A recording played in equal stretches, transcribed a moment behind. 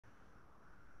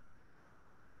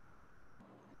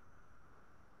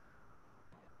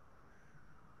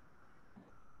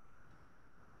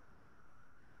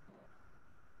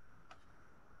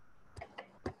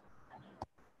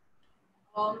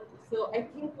So I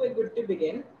think we're good to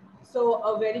begin. So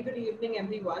a very good evening,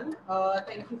 everyone.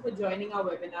 Thank you for joining our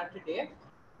webinar today.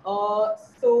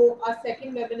 So our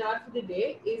second webinar for the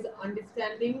day is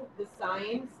understanding the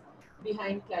science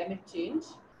behind climate change.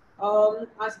 Our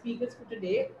speakers for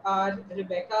today are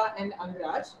Rebecca and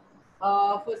Ankaraj.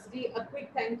 Firstly, a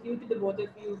quick thank you to the both of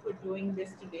you for doing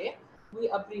this today. We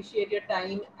appreciate your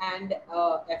time and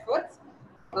efforts.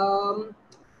 Um,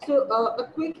 a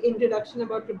quick introduction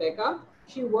about Rebecca.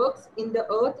 She works in the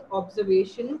Earth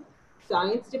Observation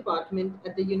Science Department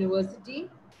at the University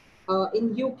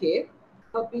in UK.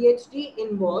 Her PhD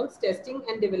involves testing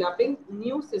and developing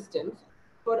new systems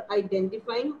for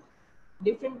identifying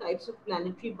different types of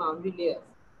planetary boundary layers.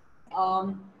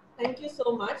 Um, Thank you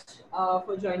so much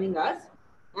for joining us.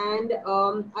 And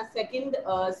our second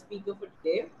speaker for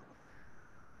today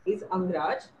is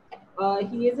Angraj.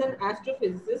 He is an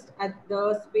astrophysicist at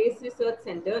the Space Research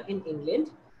Center in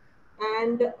England,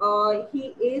 and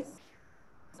he is.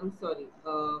 I'm sorry.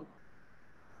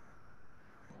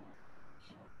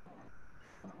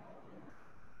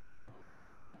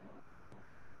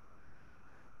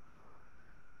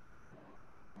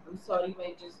 I'm sorry.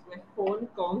 My phone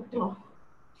conked off.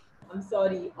 I'm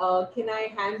sorry. Can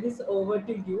I hand this over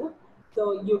to you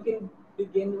so you can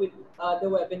begin with the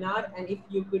webinar? And if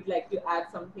you could like to add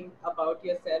something about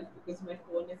yourself because my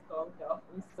phone is conked off.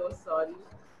 I'm so sorry.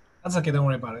 That's okay, don't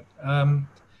worry about it.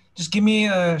 Just give me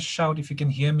a shout if you can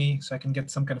hear me so I can get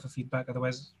some kind of a feedback.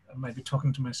 Otherwise, I might be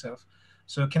talking to myself.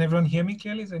 So can everyone hear me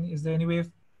clearly? Is there any way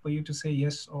for you to say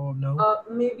yes or no?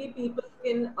 Maybe people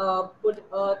can put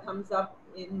a thumbs up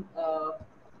in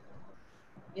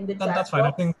the That's chat fine.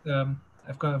 I box. think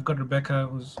I've got Rebecca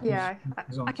who's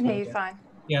on. I can hear you fine.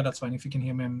 Yeah, that's fine. If you can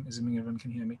hear me, I'm assuming everyone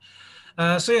can hear me.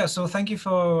 So thank you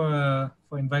for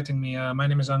inviting me. My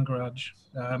name is Ankaraj.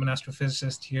 I'm an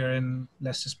astrophysicist here in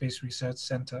Leicester Space Research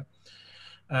Center.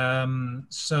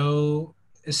 So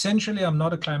essentially, I'm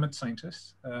not a climate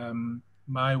scientist.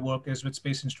 My work is with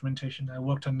space instrumentation. I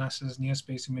worked on NASA's Near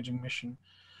Space Imaging mission.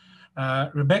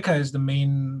 Rebecca is the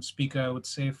main speaker, I would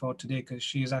say, for today because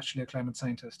she is actually a climate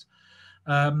scientist.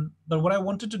 But what I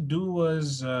wanted to do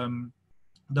was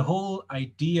the whole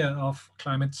idea of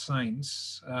climate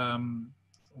science.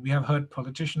 We have heard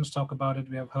politicians talk about it.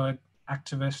 We have heard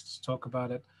activists talk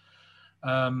about it.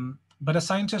 But a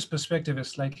scientist's perspective is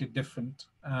slightly different.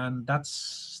 And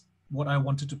that's what I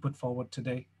wanted to put forward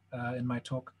today in my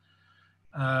talk.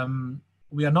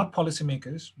 We are not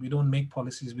policymakers. We don't make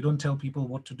policies. We don't tell people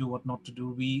what to do, what not to do.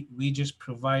 We just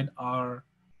provide our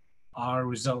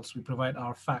results. We provide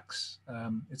our facts.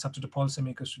 It's up to the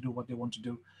policymakers to do what they want to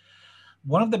do.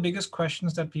 One of the biggest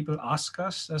questions that people ask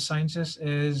us as scientists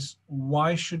is,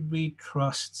 why should we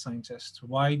trust scientists?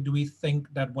 Why do we think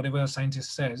that whatever a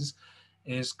scientist says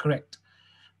is correct?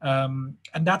 And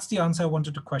that's the answer I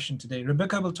wanted to question today.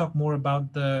 Rebecca will talk more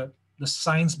about the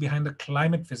science behind the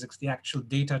climate physics, the actual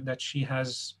data that she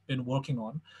has been working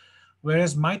on.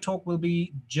 Whereas my talk will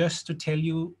be just to tell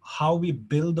you how we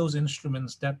build those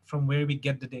instruments, that from where we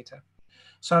get the data.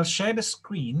 So I'll share the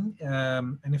screen,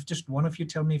 and if just one of you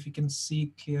tell me if you can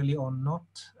see clearly or not.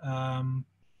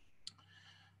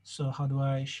 So how do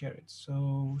I share it?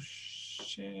 So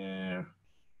share.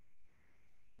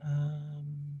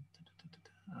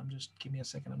 Just give me a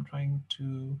second. I'm trying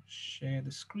to share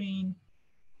the screen.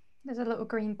 There's a little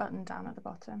green button down at the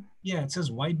bottom. Yeah, it says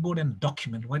whiteboard and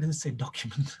document. Why does it say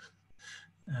document?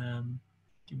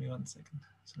 Give me 1 second.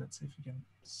 So let's see if you can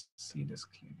see this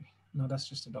clearly. No, that's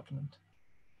just a document.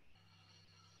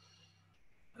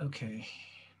 Okay.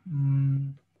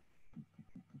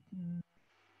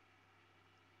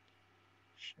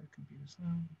 Share computer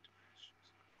sound.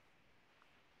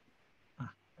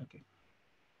 Okay.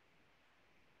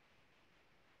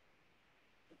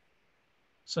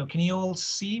 So can you all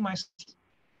see my? It's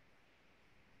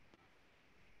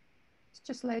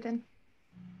just loading.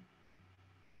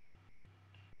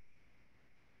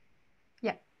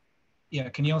 Yeah. Yeah,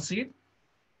 can you all see it?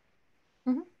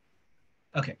 Mm-hmm.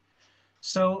 Okay.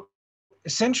 So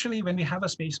essentially, when we have a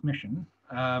space mission,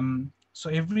 so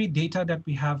every data that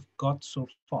we have got so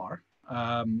far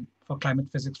for climate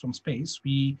physics from space,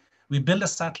 we build a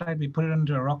satellite, we put it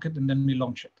under a rocket, and then we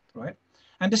launch it, right?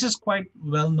 And this is quite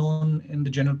well known in the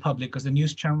general public because the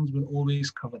news channels will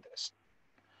always cover this.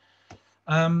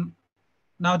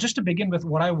 Now, just to begin with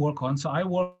what I work on, so I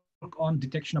work on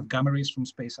detection of gamma rays from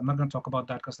space. I'm not going to talk about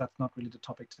that because that's not really the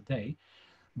topic today.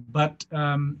 But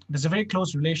there's a very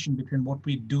close relation between what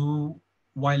we do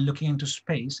while looking into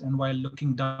space and while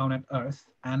looking down at Earth.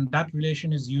 And that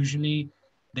relation is usually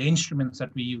the instruments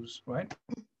that we use, right?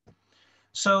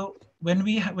 So when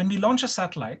we launch a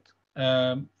satellite,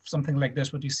 something like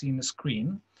this, what you see in the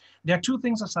screen, there are two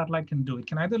things a satellite can do. It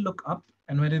can either look up,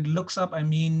 and when it looks up, I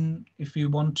mean, if you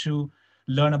want to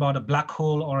learn about a black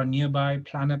hole or a nearby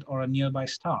planet or a nearby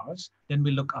stars, then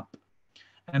we look up.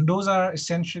 And those are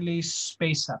essentially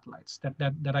space satellites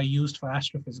that are used for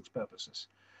astrophysics purposes.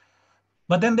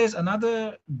 But then there's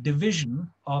another division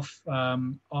of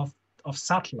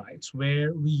satellites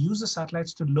where we use the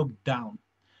satellites to look down.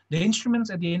 The instruments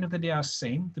at the end of the day are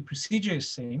same. The procedure is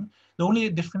same. The only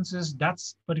difference is that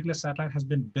particular satellite has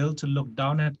been built to look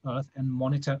down at Earth and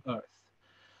monitor Earth.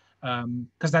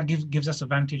 Because that gives us a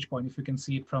vantage point if we can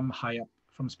see it from high up,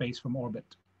 from space, from orbit.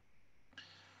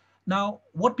 Now,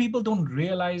 what people don't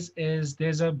realize is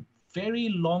there's a very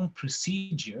long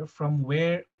procedure from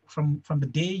the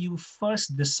day you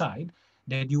first decide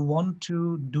that you want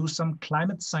to do some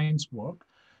climate science work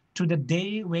to the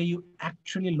day where you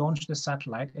actually launch the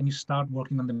satellite and you start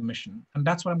working on the mission. And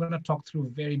that's what I'm going to talk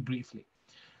through very briefly.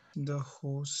 The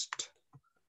host.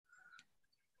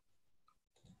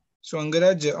 So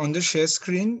Ankaraj, on the share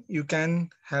screen, you can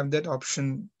have that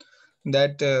option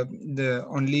that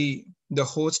only the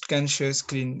host can share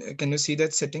screen. Can you see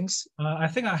that settings? I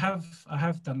think I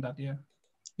have done that, yeah.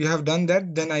 You have done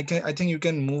that, then I think you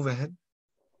can move ahead.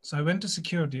 So I went to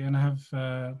security and I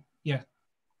have, yeah.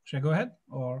 Should I go ahead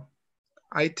or?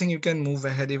 I think you can move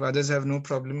ahead if others have no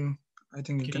problem. I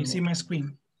think you can you see my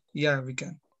screen? Yeah, we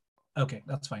can. Okay,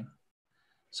 that's fine.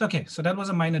 So, okay, so that was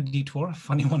a minor detour,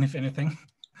 funny one, if anything.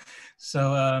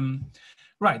 So,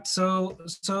 right, so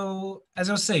as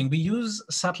I was saying, we use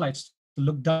satellites to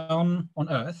look down on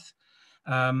Earth.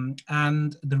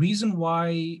 And the reason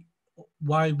why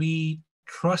we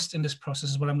trust in this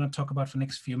process is what I'm going to talk about for the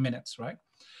next few minutes, right?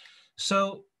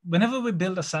 So whenever we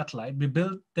build a satellite, we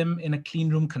build them in a clean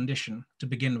room condition to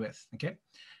begin with, okay?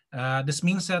 This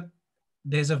means that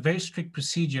there's a very strict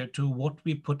procedure to what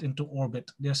we put into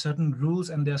orbit. There are certain rules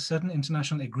and there are certain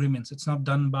international agreements. It's not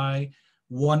done by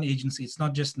one agency. It's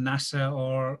not just NASA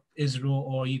or ISRO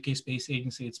or UK Space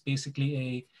Agency. It's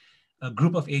basically a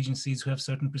group of agencies who have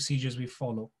certain procedures we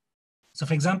follow. So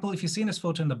for example, if you see in this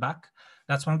photo in the back,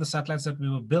 that's one of the satellites that we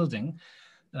were building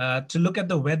to look at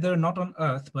the weather, not on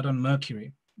Earth, but on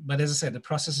Mercury. But as I said, the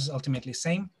process is ultimately the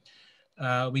same.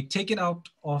 We take it out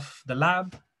of the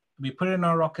lab, we put it in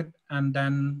our rocket, and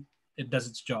then it does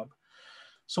its job.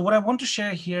 So what I want to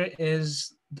share here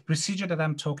is the procedure that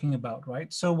I'm talking about,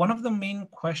 right? So one of the main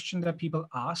questions that people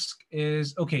ask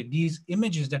is, okay, these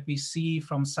images that we see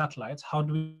from satellites, how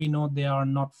do we know they are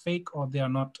not fake or they are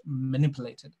not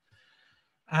manipulated?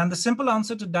 And the simple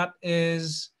answer to that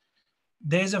is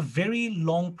there's a very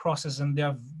long process and there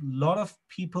are a lot of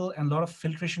people and a lot of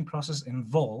filtration process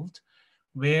involved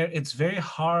where it's very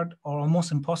hard or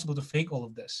almost impossible to fake all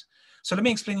of this. So let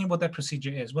me explain you what that procedure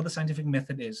is, what the scientific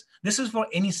method is. This is for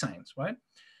any science, right?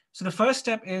 So the first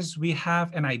step is we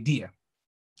have an idea,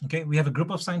 okay? We have a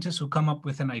group of scientists who come up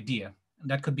with an idea.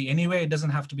 And that could be anywhere. It doesn't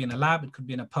have to be in a lab. It could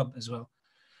be in a pub as well.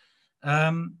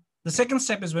 The second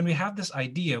step is when we have this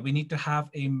idea, we need to have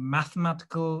a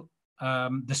mathematical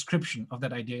description of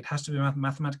that idea. It has to be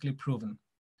mathematically proven.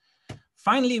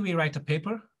 Finally, we write a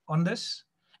paper on this.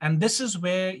 And this is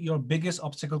where your biggest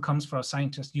obstacle comes for a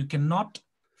scientist. You cannot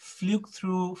fluke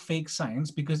through fake science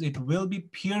because it will be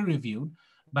peer reviewed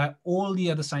by all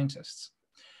the other scientists.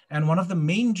 And one of the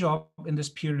main jobs in this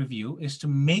peer review is to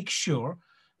make sure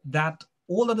that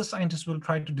all other scientists will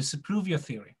try to disprove your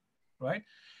theory, right?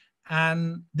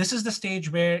 And this is the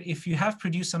stage where if you have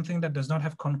produced something that does not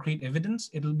have concrete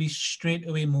evidence, it'll be straight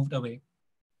away moved away.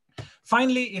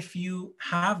 Finally, if you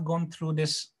have gone through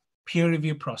this peer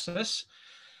review process,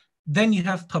 then you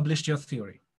have published your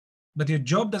theory. But your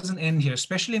job doesn't end here,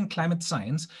 especially in climate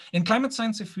science. In climate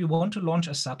science, if we want to launch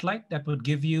a satellite that would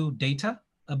give you data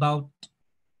about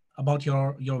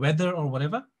your weather or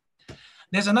whatever,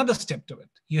 there's another step to it.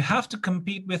 You have to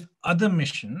compete with other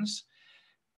missions.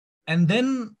 And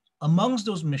then amongst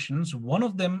those missions, one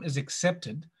of them is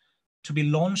accepted to be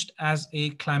launched as a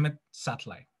climate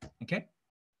satellite, okay?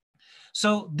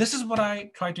 So this is what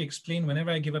I try to explain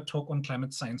whenever I give a talk on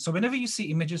climate science. So whenever you see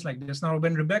images like this, now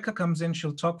when Rebecca comes in,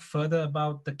 she'll talk further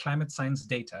about the climate science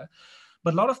data.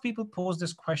 But a lot of people pose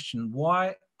this question,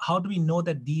 how do we know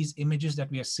that these images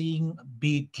that we are seeing,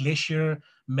 be it glacier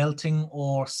melting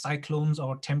or cyclones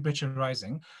or temperature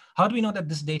rising, how do we know that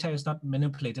this data is not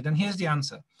manipulated? And here's the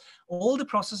answer. All the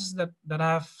processes that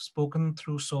I've spoken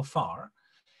through so far,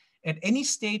 at any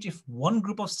stage, if one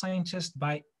group of scientists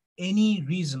by any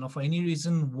reason or for any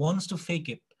reason wants to fake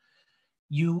it,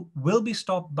 you will be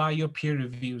stopped by your peer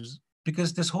reviews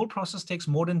because this whole process takes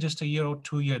more than just a year or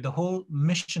 2 years. The whole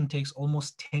mission takes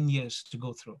almost 10 years to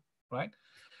go through, right?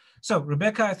 So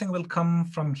Rebecca, I think, will come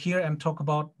from here and talk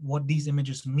about what these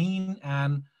images mean,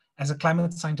 and as a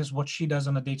climate scientist, what she does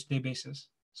on a day-to-day basis.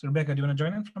 So Rebecca, do you want to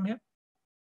join in from here?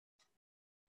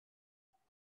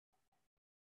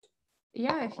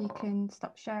 Yeah, if you can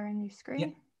stop sharing your screen. Yeah.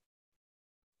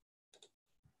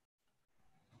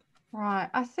 Right,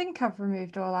 I think I've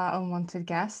removed all our unwanted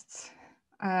guests.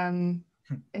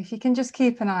 If you can just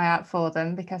keep an eye out for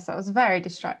them, because that was very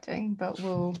distracting, but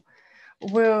we'll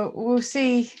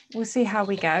see how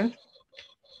we go.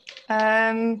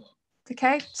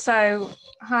 Okay, so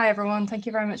hi everyone, thank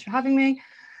you very much for having me.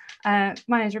 My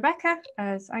name is Rebecca,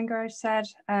 as Ankaraj said.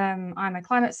 I'm a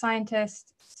climate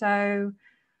scientist, so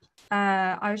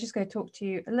I was just going to talk to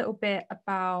you a little bit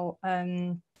about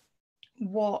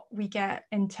what we get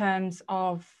in terms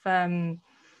of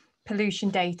pollution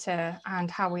data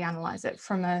and how we analyze it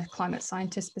from a climate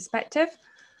scientist perspective.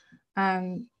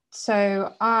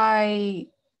 So I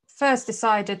first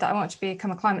decided that I wanted to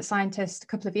become a climate scientist a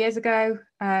couple of years ago.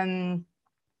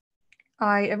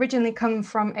 I originally come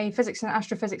from a physics and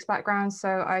astrophysics background,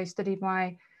 so I studied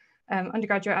my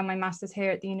undergraduate and my master's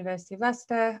here at the University of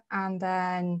Leicester, and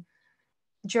then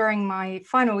during my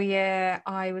final year,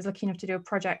 I was lucky enough to do a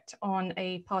project on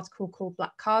a particle called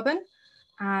black carbon.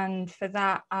 And for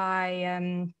that,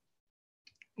 I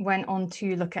went on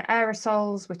to look at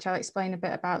aerosols, which I'll explain a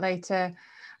bit about later.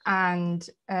 And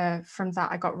from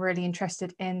that, I got really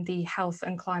interested in the health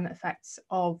and climate effects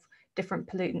of different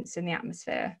pollutants in the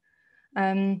atmosphere.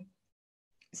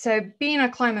 So being a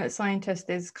climate scientist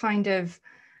is kind of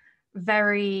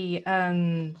very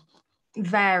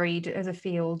varied as a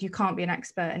field. You can't be an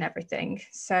expert in everything.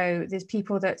 So there's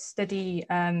people that study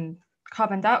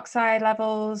carbon dioxide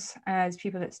levels, there's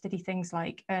people that study things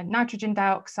like nitrogen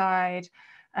dioxide,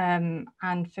 and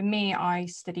for me, I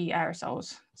study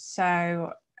aerosols.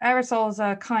 So aerosols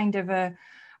are kind of a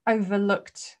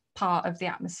overlooked part of the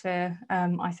atmosphere,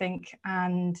 I think,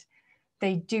 and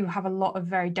they do have a lot of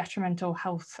very detrimental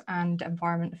health and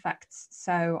environment effects.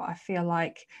 So I feel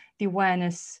like the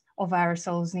awareness of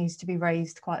aerosols needs to be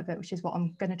raised quite a bit, which is what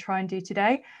I'm going to try and do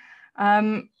today.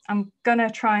 I'm going to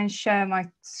try and share my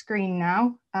screen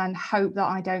now and hope that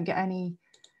I don't get any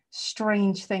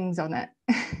strange things on it.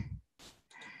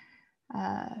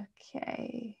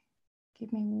 Okay,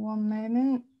 give me one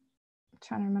moment. I'm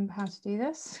trying to remember how to do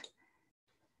this.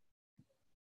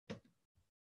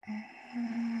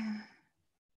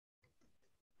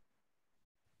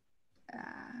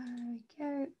 There we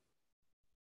go.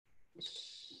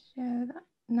 Share that.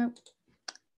 Nope.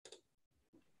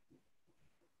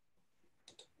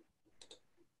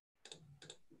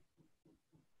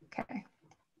 Okay.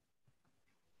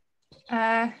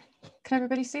 Can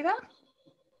everybody see that?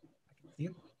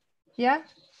 Yep. Yeah.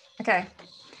 Okay.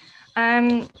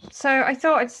 So I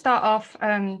thought I'd start off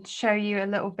to show you a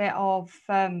little bit of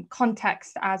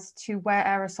context as to where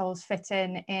aerosols fit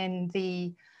in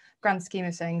the grand scheme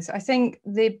of things. I think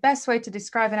the best way to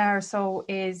describe an aerosol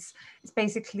is it's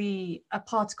basically a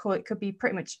particle. It could be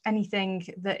pretty much anything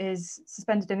that is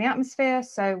suspended in the atmosphere.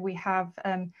 So we have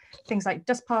things like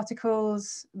dust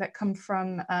particles that come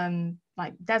from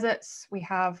like deserts. We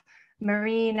have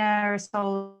marine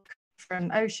aerosols from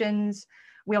oceans.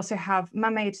 We also have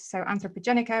man-made, so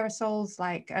anthropogenic aerosols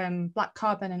like black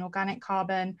carbon and organic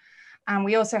carbon. And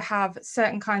we also have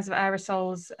certain kinds of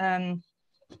aerosols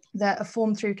that are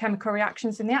formed through chemical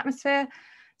reactions in the atmosphere.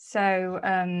 So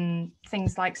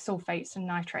things like sulfates and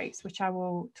nitrates, which I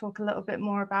will talk a little bit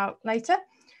more about later.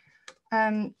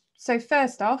 So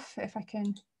first off, if I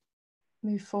can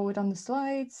move forward on the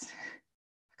slides.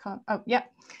 I can't, oh, yeah.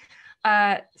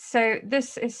 So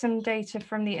this is some data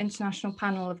from the International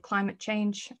Panel of Climate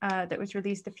Change that was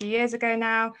released a few years ago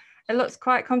now. It looks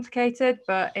quite complicated,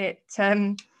 but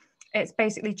it's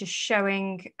basically just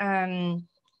showing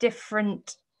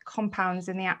different compounds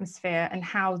in the atmosphere and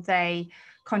how they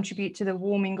contribute to the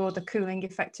warming or the cooling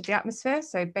effect of the atmosphere.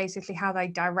 So basically how they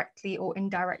directly or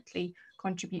indirectly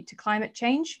contribute to climate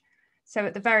change. So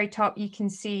at the very top, you can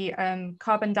see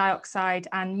carbon dioxide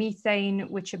and methane,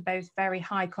 which are both very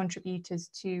high contributors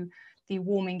to the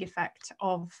warming effect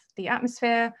of the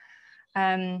atmosphere.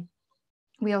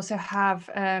 We also have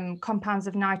compounds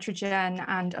of nitrogen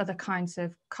and other kinds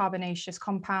of carbonaceous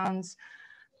compounds.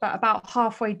 But about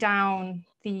halfway down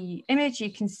the image,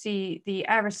 you can see the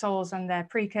aerosols and their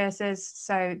precursors.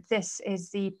 So this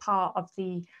is the part of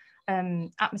the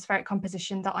atmospheric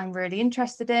composition that I'm really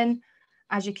interested in.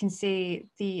 As you can see,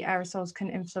 the aerosols can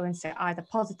influence it either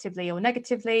positively or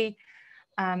negatively.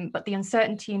 But the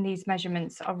uncertainty in these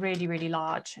measurements are really, really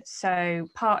large. So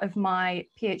part of my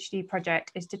PhD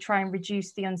project is to try and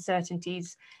reduce the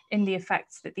uncertainties in the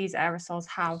effects that these aerosols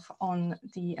have on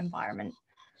the environment.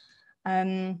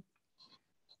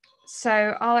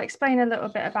 So I'll explain a little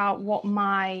bit about what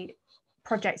my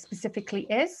project specifically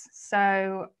is.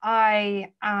 So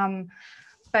I am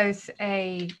both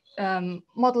a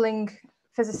modeling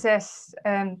physicist,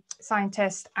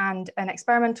 scientist, and an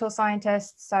experimental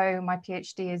scientist. So my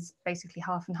PhD is basically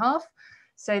half and half.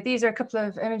 So these are a couple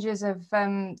of images of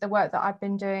the work that I've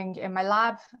been doing in my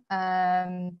lab.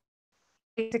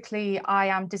 Basically, I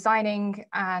am designing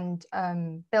and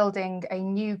building a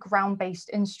new ground-based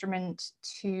instrument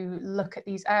to look at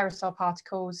these aerosol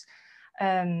particles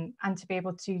and to be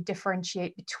able to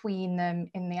differentiate between them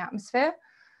in the atmosphere.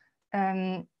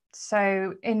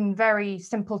 So in very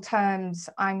simple terms,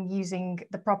 I'm using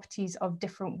the properties of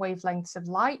different wavelengths of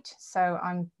light. So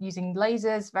I'm using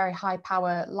lasers, very high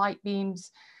power light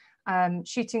beams,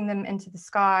 shooting them into the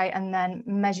sky and then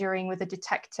measuring with a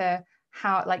detector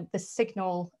how, like,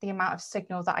 the amount of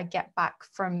signal that I get back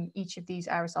from each of these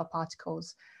aerosol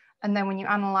particles. And then when you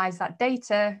analyze that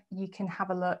data, you can have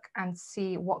a look and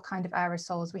see what kind of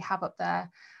aerosols we have up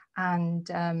there and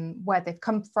where they've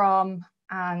come from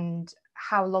and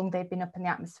how long they've been up in the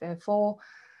atmosphere for.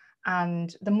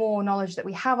 And the more knowledge that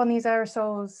we have on these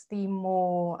aerosols, the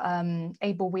more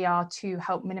able we are to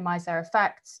help minimize their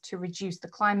effects, to reduce the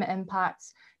climate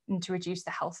impacts, and to reduce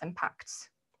the health impacts.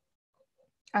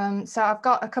 So I've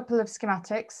got a couple of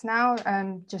schematics now,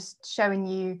 just showing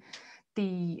you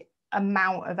the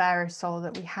amount of aerosol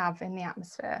that we have in the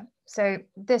atmosphere. So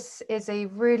this is a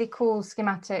really cool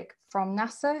schematic from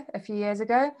NASA a few years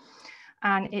ago,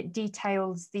 and it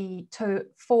details the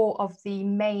 4 of the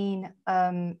main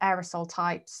aerosol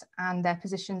types and their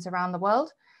positions around the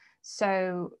world.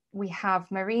 So we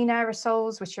have marine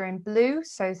aerosols, which are in blue.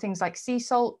 So things like sea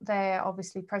salt, they're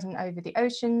obviously present over the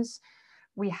oceans.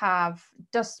 We have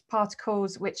dust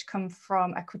particles, which come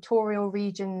from equatorial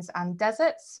regions and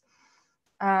deserts.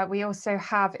 We also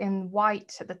have in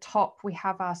white at the top, we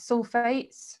have our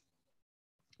sulfates.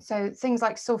 So things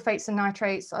like sulfates and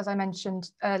nitrates, as I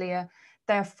mentioned earlier,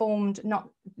 they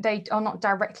are not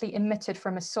directly emitted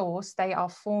from a source. They are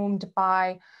formed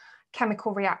by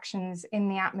chemical reactions in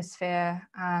the atmosphere,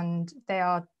 and they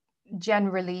are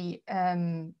generally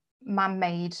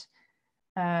man-made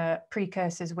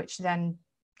precursors, which then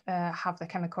have the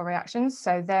chemical reactions.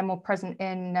 So they're more present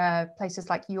in places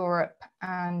like Europe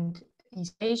and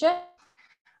East Asia.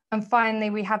 And finally,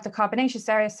 we have the carbonaceous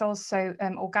aerosols, so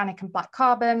organic and black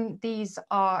carbon. These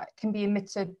can be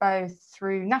emitted both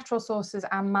through natural sources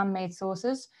and man-made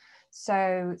sources.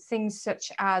 So things such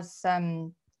as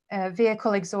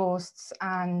vehicle exhausts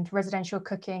and residential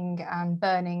cooking and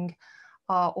burning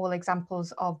are all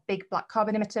examples of big black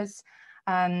carbon emitters.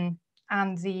 And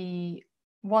the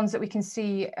ones that we can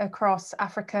see across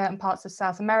Africa and parts of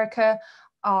South America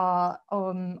are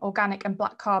organic and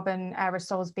black carbon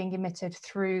aerosols being emitted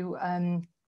through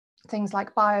things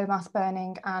like biomass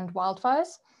burning and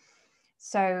wildfires.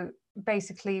 So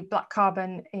basically, black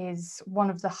carbon is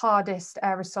one of the hardest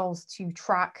aerosols to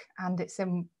track, and it's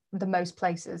in the most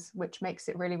places, which makes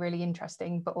it really, really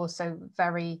interesting, but also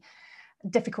very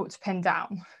difficult to pin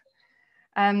down.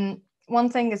 One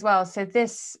thing as well, so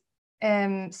this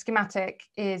schematic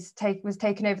was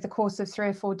taken over the course of 3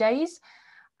 or 4 days.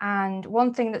 And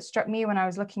one thing that struck me when I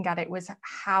was looking at it was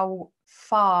how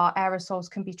far aerosols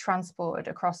can be transported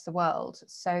across the world.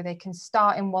 So they can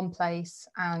start in one place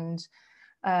and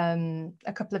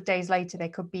a couple of days later, they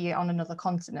could be on another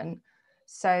continent.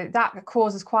 So that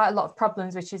causes quite a lot of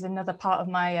problems, which is another part of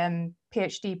my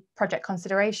PhD project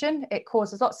consideration. It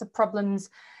causes lots of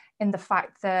problems in the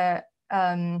fact that,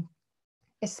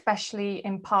 especially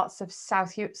in parts of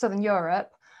Southern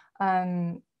Europe,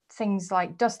 things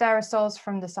like dust aerosols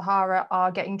from the Sahara are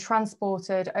getting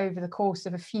transported over the course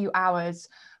of a few hours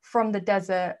from the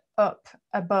desert up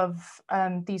above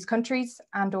these countries,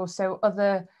 and also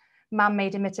other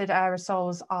man-made emitted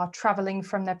aerosols are traveling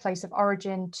from their place of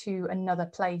origin to another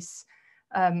place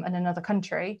and another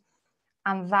country.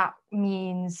 And that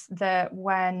means that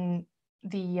when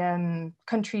the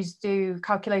countries do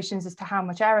calculations as to how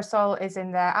much aerosol is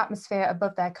in their atmosphere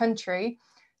above their country,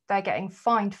 they're getting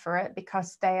fined for it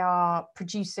because they are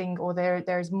producing, or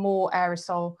there is more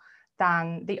aerosol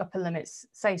than the upper limits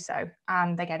say so,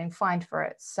 and they're getting fined for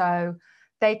it. So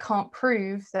they can't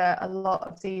prove that a lot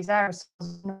of these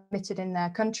aerosols are emitted in their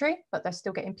country, but they're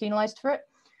still getting penalized for it.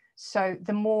 So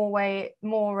the more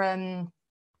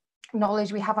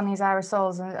knowledge we have on these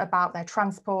aerosols and about their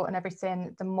transport and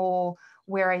everything, the more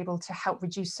we're able to help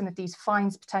reduce some of these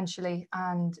fines potentially,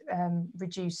 and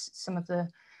reduce some of the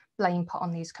blame put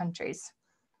on these countries.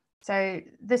 So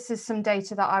this is some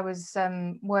data that I was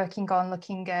working on,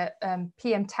 looking at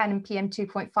PM10 and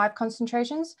PM2.5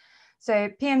 concentrations. So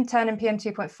PM10 and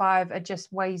PM2.5 are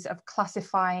just ways of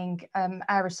classifying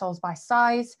aerosols by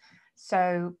size.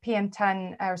 So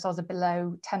PM10 aerosols are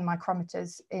below 10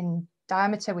 micrometers in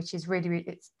diameter, which is really,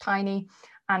 it's tiny.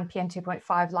 And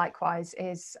PM2.5 likewise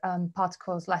is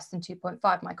particles less than 2.5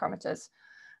 micrometers.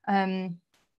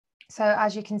 So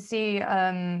as you can see,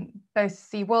 both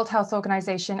the World Health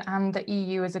Organization and the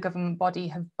EU as a government body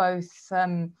have both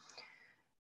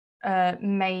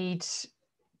made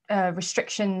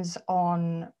restrictions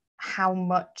on how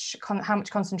much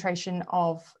concentration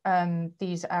of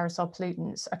these aerosol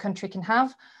pollutants a country can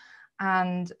have.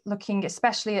 And looking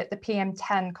especially at the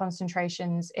PM10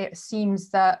 concentrations, it seems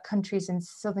that countries in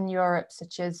Southern Europe,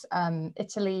 such as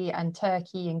Italy and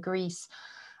Turkey and Greece,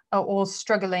 are all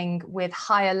struggling with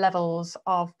higher levels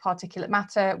of particulate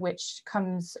matter, which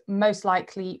comes most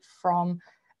likely from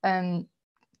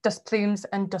dust plumes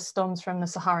and dust storms from the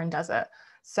Saharan desert.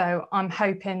 So I'm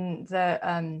hoping that,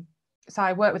 so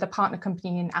I work with a partner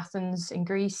company in Athens in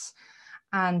Greece,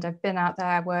 and I've been out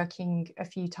there working a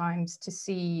few times to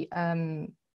see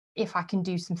if I can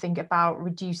do something about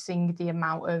reducing the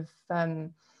amount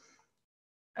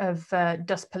of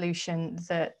dust pollution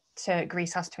that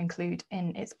Greece has to include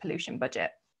in its pollution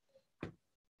budget.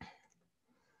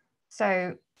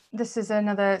 So this is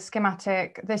another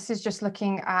schematic. This is just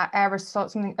looking at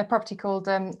aerosol, a property called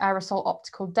aerosol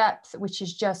optical depth, which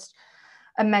is just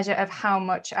a measure of how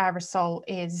much aerosol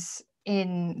is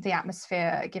in the atmosphere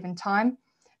at a given time.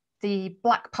 The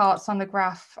black parts on the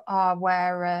graph are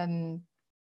where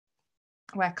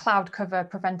cloud cover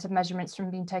prevented measurements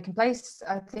from being taken place.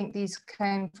 I think these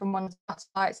came from one of the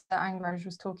satellites that Ankaraj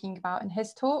was talking about in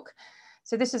his talk.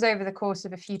 So this is over the course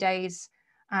of a few days,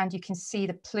 and you can see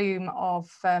the plume of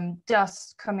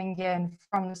dust coming in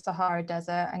from the Sahara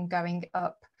Desert and going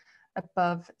up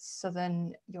above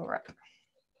Southern Europe.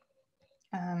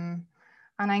 And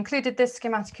I included this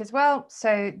schematic as well.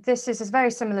 So this is a very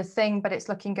similar thing, but it's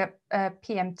looking at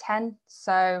PM10.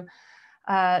 So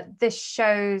this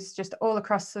shows just all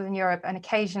across Southern Europe, and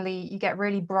occasionally you get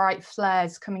really bright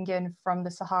flares coming in from the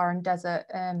Saharan Desert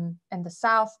in the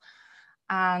south.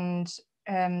 And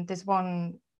there's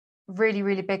one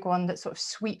really big one that sort of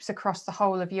sweeps across the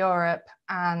whole of Europe,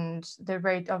 and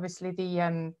obviously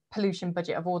the pollution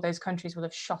budget of all those countries will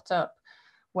have shot up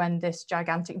when this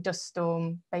gigantic dust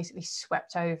storm basically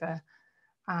swept over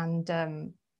and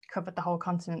covered the whole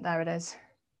continent. There it is.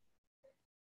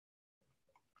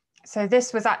 So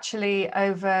this was actually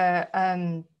over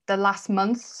the last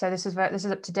month. So this is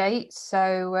up to date.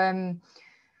 So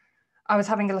I was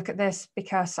having a look at this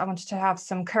because I wanted to have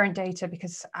some current data,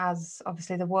 because as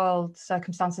obviously the world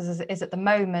circumstances is at the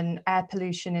moment, air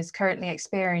pollution is currently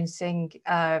experiencing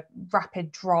a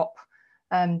rapid drop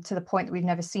to the point that we've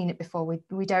never seen it before.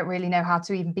 We don't really know how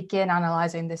to even begin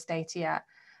analysing this data yet,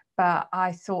 but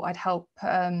I thought I'd help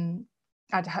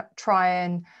try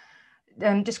and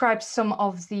describe some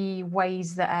of the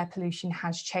ways that air pollution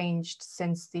has changed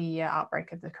since the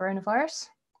outbreak of the coronavirus.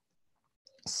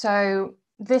 So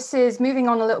this is moving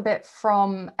on a little bit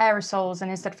from aerosols and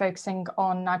instead focusing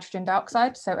on nitrogen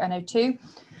dioxide, so NO2.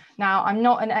 Now, I'm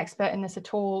not an expert in this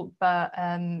at all, but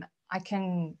I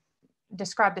can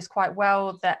describe this quite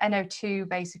well. That NO2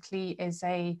 basically is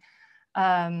a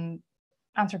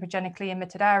anthropogenically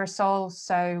emitted aerosol,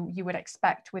 so you would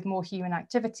expect with more human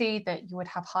activity that you would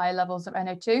have higher levels of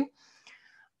NO2.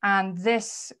 And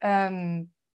this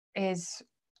is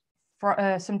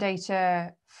for, some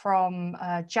data from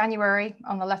January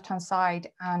on the left-hand side,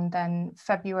 and then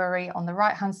February on the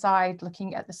right-hand side,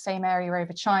 looking at the same area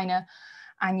over China.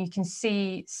 And you can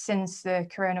see since the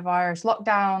coronavirus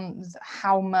lockdown,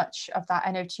 how much of that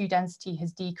NO2 density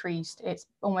has decreased. It's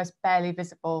almost barely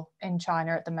visible in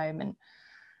China at the moment.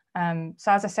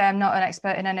 So as I say, I'm not an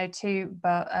expert in NO2,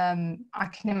 but I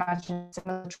can imagine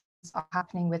similar trends are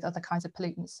happening with other kinds of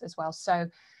pollutants as well. So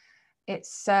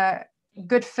it's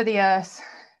good for the earth,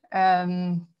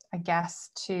 I guess,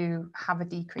 to have a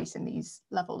decrease in these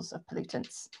levels of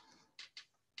pollutants.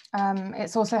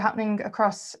 It's also happening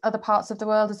across other parts of the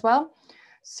world as well.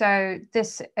 So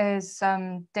this is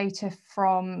data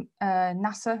from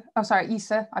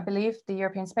ESA, I believe, the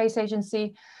European Space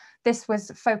Agency. This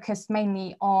was focused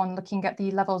mainly on looking at the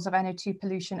levels of NO2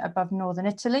 pollution above northern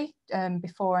Italy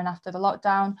before and after the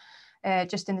lockdown.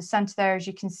 Just in the center there, as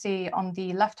you can see on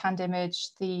the left-hand image,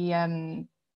 the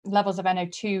levels of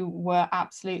NO2 were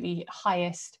absolutely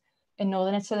highest in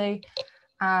northern Italy.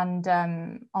 And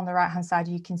on the right-hand side,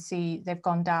 you can see they've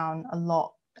gone down a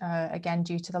lot, again,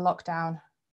 due to the lockdown.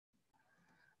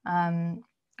 And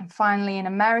finally, in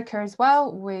America as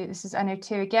well, this is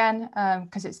NO2 again,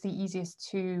 because it's the easiest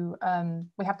to,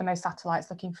 we have the most satellites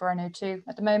looking for NO2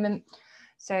 at the moment.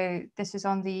 So this is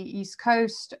on the East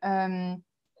Coast.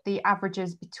 The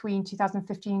averages between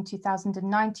 2015 and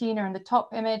 2019 are in the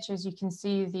top image. As you can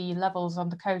see, the levels on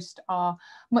the coast are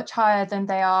much higher than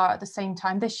they are at the same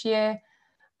time this year.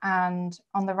 And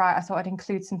on the right, I thought I'd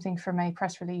include something from a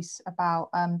press release about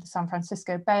the San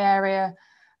Francisco Bay Area.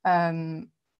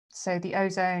 So the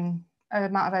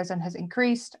amount of ozone has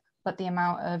increased, but the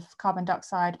amount of carbon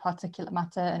dioxide, particulate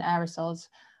matter, and aerosols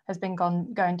has been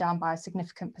going down by a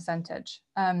significant percentage.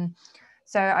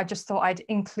 So I just thought I'd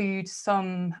include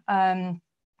some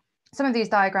of these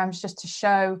diagrams just to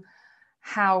show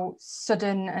how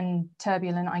sudden and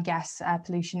turbulent, I guess, air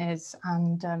pollution is,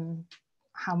 and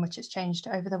how much it's changed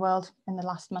over the world in the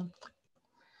last month.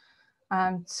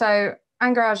 So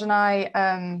Ankaraj and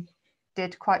I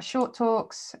did quite short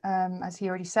talks, as he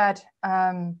already said.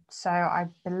 So I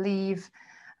believe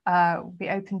we'll be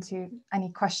open to any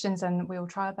questions, and we will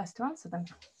try our best to answer them.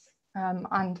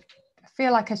 And I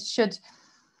feel like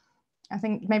I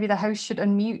think maybe the host should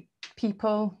unmute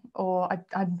people, or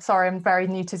I'm sorry, I'm very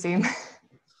new to Zoom.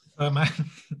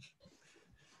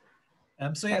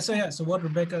 So what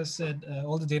Rebecca said,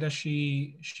 all the data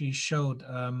she showed,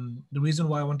 the reason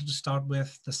why I wanted to start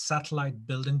with the satellite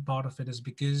building part of it is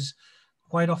because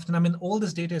quite often, I mean, all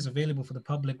this data is available for the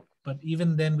public, but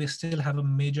even then we still have a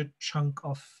major chunk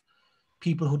of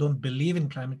people who don't believe in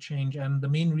climate change. And the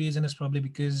main reason is probably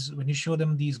because when you show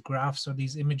them these graphs or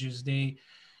these images, they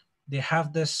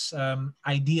have this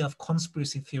idea of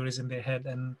conspiracy theories in their head.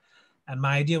 And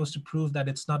my idea was to prove that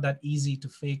it's not that easy to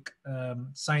fake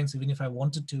science, even if I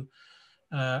wanted to.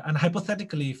 And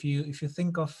hypothetically, if you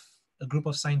think of a group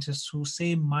of scientists who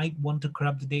say might want to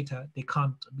corrupt the data, they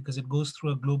can't, because it goes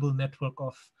through a global network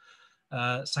of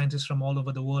scientists from all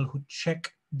over the world who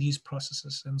check these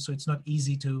processes. And so it's not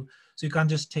easy so you can't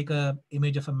just take a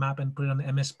image of a map and put it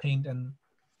on MS Paint and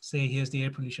say, here's the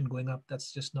air pollution going up.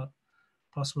 That's just not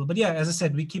possible. But yeah, as I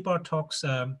said, we keep our talks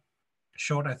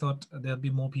short. I thought there'll be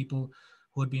more people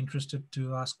who would be interested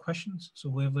to ask questions. So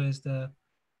whoever is the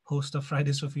host of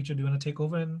Fridays for Future, do you want to take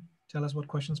over and tell us what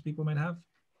questions people might have?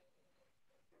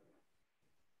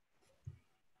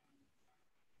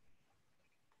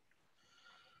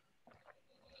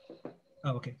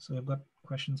 Oh, okay. So we've got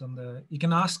questions on you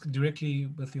can ask directly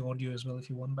with the audio as well if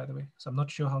you want, by the way. So I'm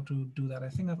not sure how to do that. I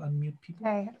think I've unmuted people.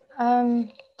 Okay.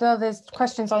 So there's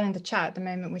questions on in the chat at the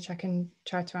moment, which I can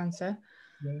try to answer.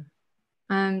 Yeah.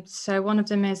 So one of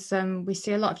them is, we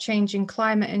see a lot of change in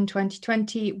climate in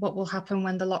 2020. What will happen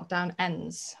when the lockdown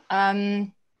ends?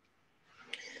 I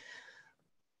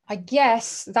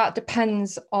guess that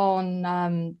depends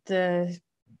on the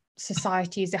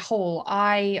society as a whole.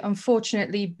 I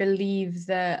unfortunately believe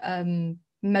that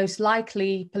most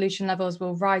likely pollution levels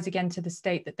will rise again to the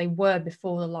state that they were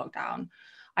before the lockdown.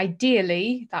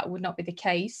 Ideally, that would not be the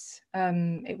case.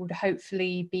 It would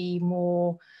hopefully be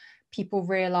more people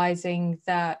realizing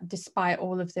that despite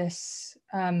all of this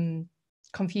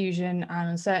confusion and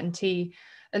uncertainty,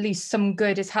 at least some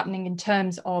good is happening in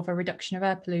terms of a reduction of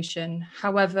air pollution.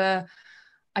 However,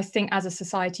 I think as a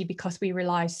society, because we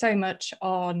rely so much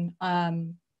on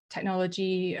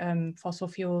technology, fossil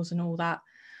fuels and all that,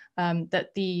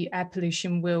 that the air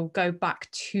pollution will go back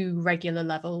to regular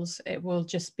levels. It will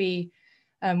just be,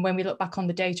 when we look back on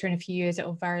the data in a few years, it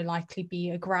will very likely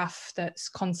be a graph that's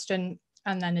constant,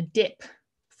 and then a dip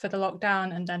for the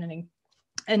lockdown, and then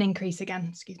an increase again,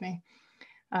 excuse me.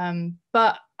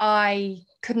 But I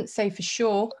couldn't say for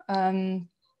sure.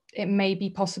 It may be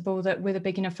possible that with a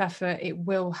big enough effort, it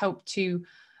will help to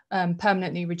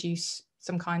permanently reduce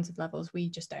some kinds of levels. We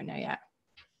just don't know yet.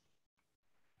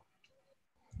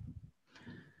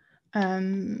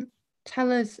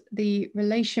 Tell us the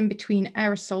relation between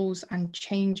aerosols and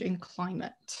change in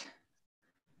climate.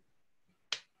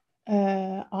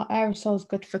 Are aerosols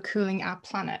good for cooling our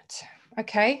planet?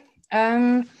 Okay.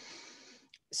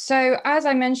 So as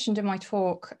I mentioned in my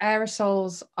talk,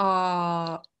 aerosols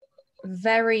are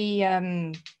very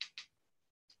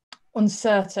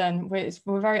uncertain.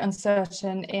 We're very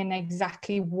uncertain in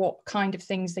exactly what kind of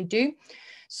things they do.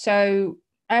 So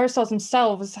aerosols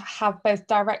themselves have both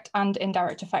direct and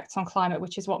indirect effects on climate,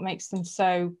 which is what makes them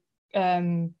so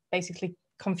basically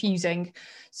confusing.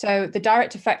 So the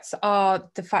direct effects are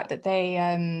the fact that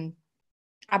they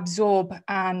absorb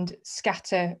and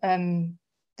scatter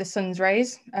the sun's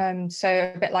rays,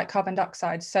 so a bit like carbon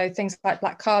dioxide. So things like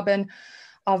black carbon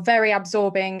are very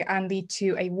absorbing and lead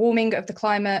to a warming of the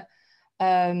climate.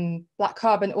 Black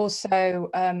carbon also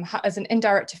has an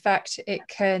indirect effect. It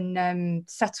can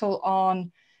settle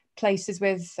on places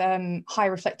with high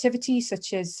reflectivity,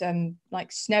 such as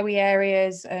like snowy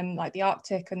areas, like the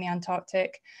Arctic and the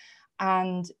Antarctic.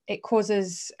 And it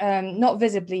causes, not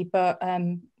visibly, but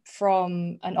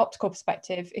from an optical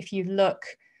perspective, if you look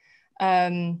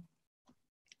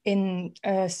in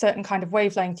a certain kind of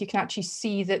wavelength, you can actually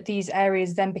see that these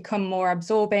areas then become more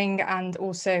absorbing and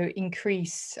also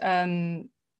increase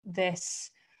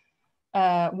this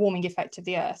warming effect of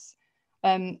the Earth.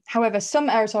 However, some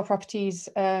aerosol properties,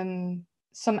 some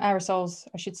aerosols,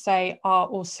 I should say, are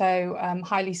also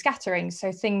highly scattering.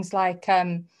 So things like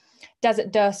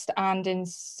desert dust and in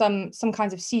some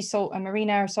kinds of sea salt and marine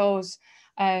aerosols,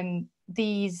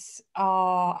 these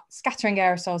are scattering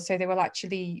aerosols, so they will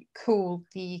actually cool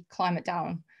the climate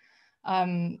down.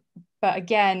 But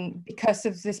again, because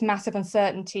of this massive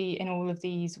uncertainty in all of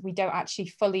these, we don't actually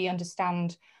fully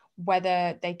understand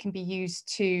whether they can be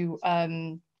used to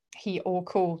heat or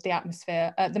cool the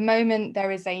atmosphere. At the moment,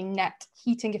 there is a net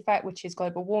heating effect, which is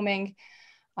global warming,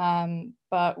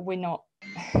 but we're not,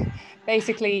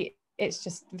 basically, it's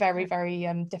just very, very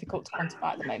difficult to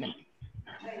quantify at the moment.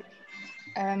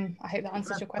 I hope that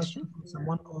answers your question.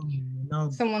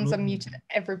 Someone's unmuted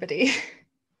everybody.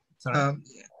 Sorry.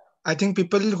 I think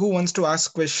people who wants to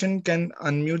ask question can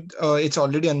unmute. It's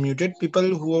already unmuted.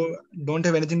 People who don't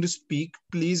have anything to speak,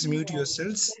 please mute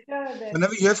yourselves.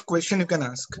 Whenever you have question, you can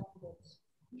ask.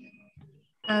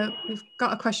 We've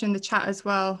got a question in the chat as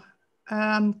well.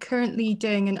 I'm currently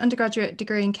doing an undergraduate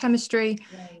degree in chemistry.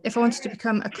 If I wanted to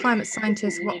become a climate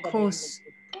scientist, what course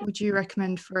would you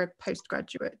recommend for a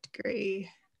postgraduate degree?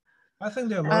 I think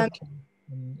there are a lot of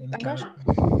in the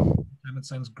climate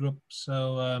science group.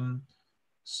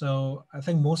 So I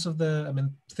think most of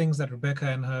the things that Rebecca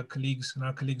and her colleagues and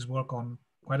our colleagues work on,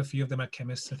 quite a few of them are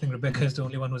chemists. I think Rebecca is the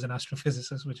only one who's an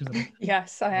astrophysicist, which is a bit,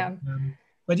 yes, I am.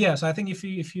 But yeah, so I think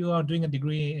if you are doing a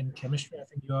degree in chemistry, I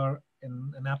think you are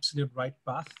in an absolute right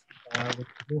path. If you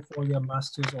go for your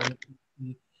master's or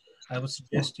PhD, I would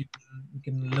suggest you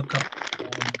can look up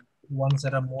ones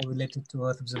that are more related to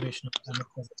Earth observation of climate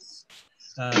physics.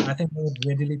 I think they would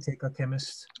readily take a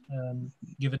chemist,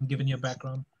 given your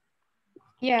background.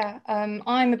 Yeah,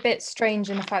 I'm a bit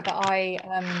strange in the fact that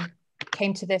I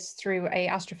came to this through a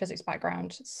astrophysics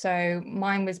background. So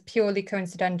mine was purely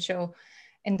coincidental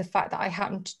in the fact that I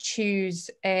happened to choose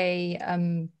a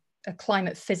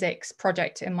climate physics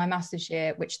project in my master's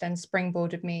year, which then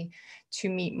springboarded me to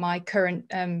meet my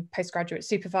current postgraduate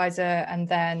supervisor, and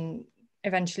then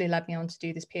eventually led me on to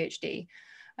do this PhD.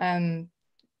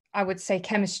 I would say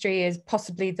chemistry is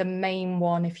possibly the main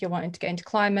one if you're wanting to get into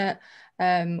climate.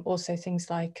 Also things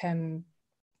like,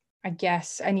 I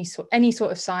guess, any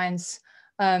sort of science,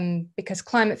 because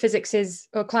climate physics is,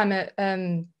 or climate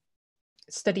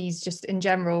studies just in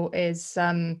general is,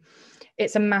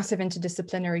 it's a massive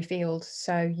interdisciplinary field.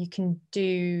 So you can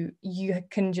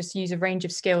just use a range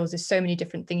of skills. There's so many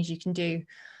different things you can do.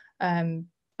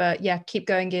 But yeah, keep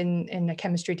going in a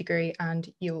chemistry degree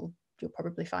and you'll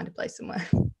probably find a place somewhere.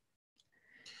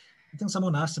 I think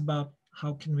someone asked about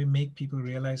how can we make people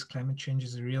realize climate change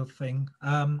is a real thing.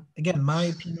 Again, my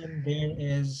opinion there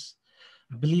is,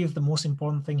 I believe the most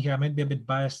important thing here, I might be a bit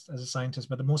biased as a scientist,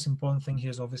 but the most important thing here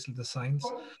is obviously the science.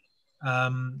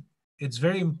 It's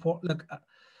very important. Look,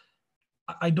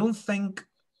 I don't think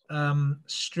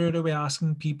straight away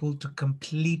asking people to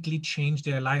completely change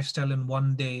their lifestyle in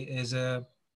one day is a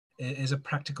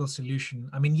practical solution.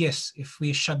 I mean, yes, if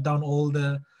we shut down all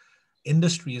the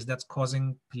industries that's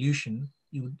causing pollution,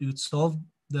 you would solve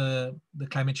the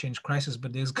climate change crisis,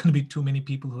 but there's going to be too many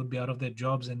people who would be out of their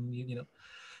jobs, and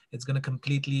it's going to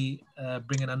completely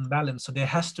bring an unbalance. So there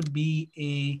has to be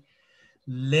a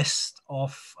list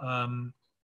of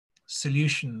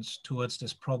solutions towards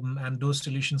this problem, and those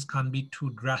solutions can't be too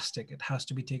drastic. It has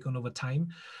to be taken over time.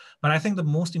 But I think the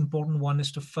most important one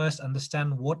is to first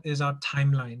understand what is our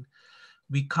timeline.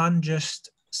 We can't just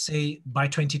say by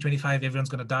 2025 everyone's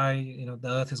going to die, the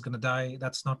Earth is going to die.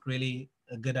 That's not really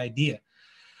a good idea.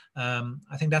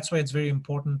 I think that's why it's very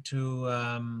important to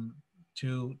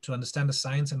understand the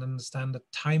science and understand the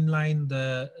timeline,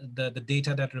 the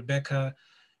data that Rebecca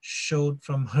showed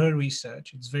from her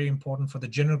research. It's very important for the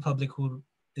general public who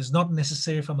is not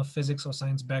necessarily from a physics or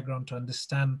science background to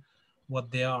understand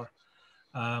what they are.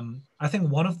 I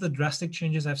think one of the drastic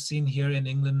changes I've seen here in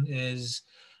England is,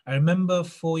 I remember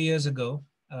 4 years ago,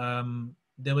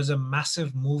 there was a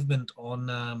massive movement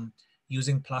on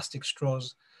using plastic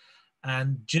straws.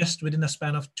 And just within a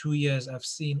span of 2 years, I've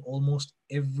seen almost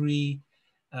every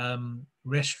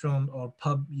restaurant or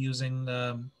pub using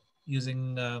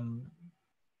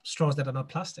straws that are not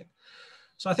plastic.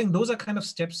 So I think those are kind of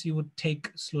steps you would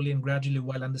take slowly and gradually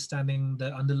while understanding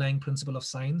the underlying principle of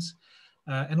science.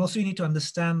 And also you need to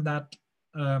understand that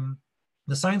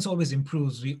the science always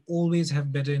improves. We always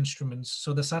have better instruments.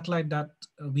 So the satellite that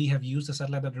we have used, the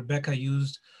satellite that Rebecca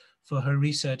used for her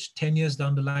research, 10 years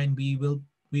down the line,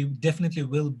 we definitely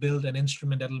will build an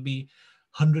instrument that will be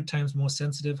 100 times more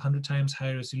sensitive, 100 times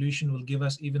higher resolution, will give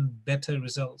us even better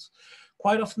results.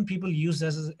 Quite often people use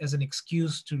this as an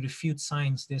excuse to refute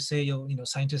science. They say,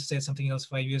 scientists said something else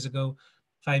 5 years ago.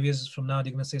 5 years from now,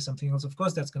 they're going to say something else. Of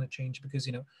course, that's going to change because,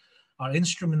 our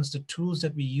instruments, the tools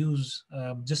that we use,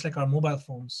 just like our mobile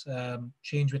phones,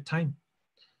 change with time.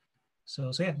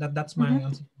 So yeah, that's my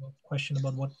answer to the question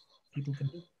about what people can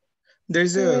do.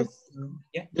 There's a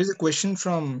question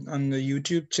from on the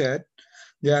YouTube chat.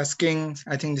 They're asking,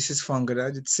 I think this is for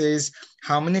Ankaraj. It says,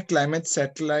 how many climate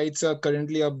satellites are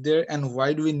currently up there and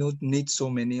why do we need so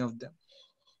many of them?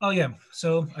 Oh yeah,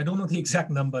 so I don't know the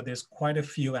exact number. There's quite a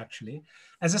few actually.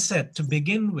 As I said, to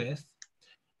begin with,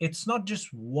 it's not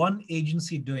just one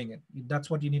agency doing it. That's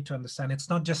what you need to understand. It's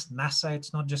not just NASA,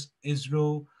 it's not just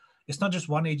ISRO, it's not just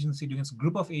one agency doing it. It's a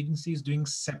group of agencies doing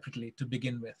separately to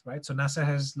begin with, right? So NASA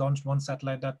has launched one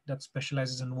satellite that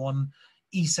specializes in one.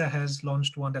 ESA has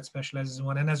launched one that specializes in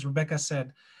one. And as Rebecca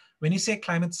said, when you say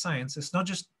climate science, it's not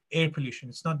just air pollution,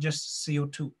 it's not just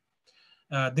CO2.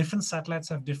 Different satellites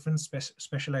have different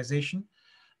specialization.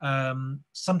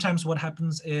 Sometimes what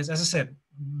happens is, as I said,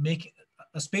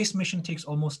 a space mission takes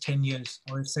almost 10 years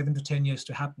or 7 to 10 years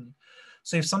to happen.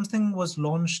 So if something was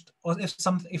launched, or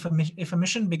if a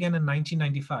mission began in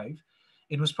 1995,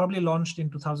 it was probably launched in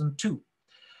 2002.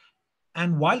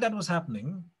 And while that was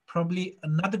happening, probably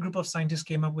another group of scientists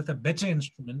came up with a better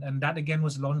instrument, and that again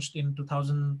was launched in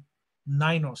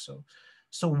 2009 or so.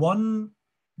 So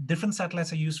different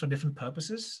satellites are used for different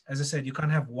purposes. As I said, you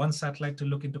can't have one satellite to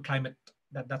look into climate.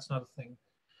 That's not a thing.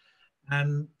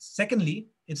 And secondly,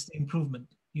 it's the improvement.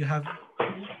 You have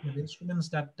instruments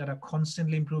that are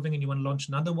constantly improving, and you want to launch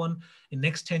another one. In the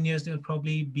next 10 years, there'll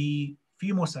probably be a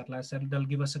few more satellites that'll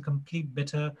give us a complete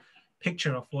better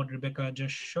picture of what Rebecca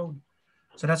just showed.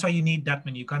 So that's why you need that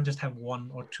many. You can't just have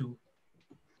one or two,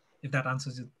 if that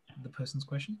answers the person's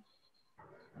question.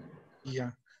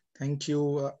 Yeah, thank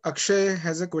you. Akshay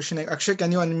has a question. Akshay,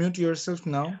 can you unmute yourself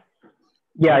now?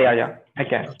 Yeah, I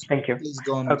can. Okay. Thank you. Please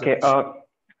go on. Okay.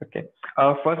 Okay.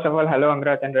 First of all, hello,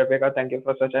 Ankaraj and Rebecca. Thank you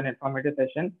for such an informative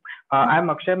session. I'm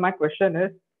Akshay. My question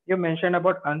is, you mentioned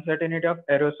about uncertainty of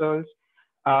aerosols,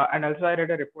 and also I read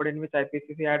a report in which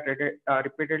IPCC had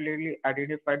repeatedly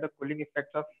identified the cooling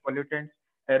effects of pollutants,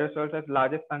 aerosols as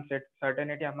largest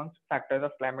uncertainty amongst factors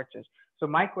of climate change. So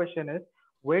my question is,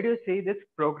 where do you see this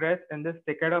progress in this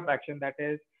decade of action, that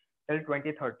is till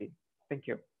 2030? Thank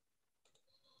you.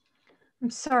 I'm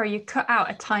sorry, you cut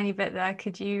out a tiny bit there.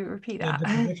 Could you repeat that? The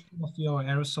prediction of your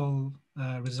aerosol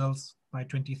results by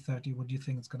 2030, what do you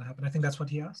think is going to happen? I think that's what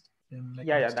he asked.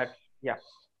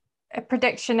 A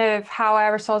prediction of how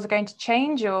aerosols are going to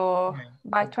change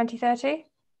by 2030?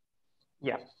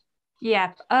 Yeah.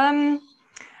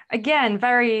 Again,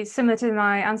 very similar to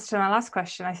my answer to my last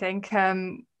question, I think.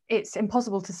 It's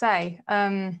impossible to say,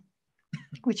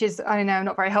 which is, I don't know,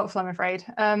 not very helpful, I'm afraid.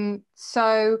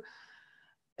 So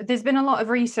there's been a lot of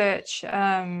research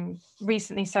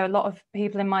recently. So a lot of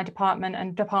people in my department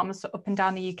and departments up and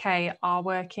down the UK are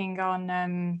working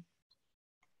on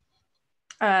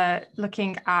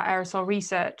looking at aerosol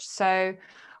research. So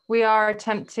we are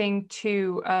attempting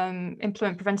to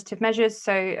implement preventative measures.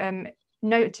 So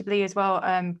notably as well,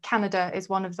 Canada is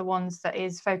one of the ones that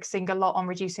is focusing a lot on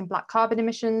reducing black carbon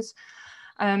emissions.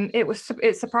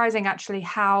 It's surprising actually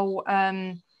how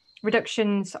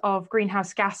reductions of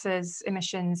greenhouse gases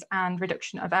emissions and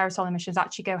reduction of aerosol emissions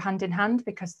actually go hand in hand,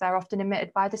 because they're often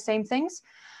emitted by the same things.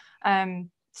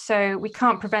 So we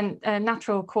can't prevent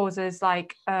natural causes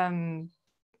like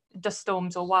dust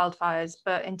storms or wildfires,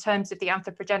 but in terms of the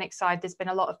anthropogenic side, there's been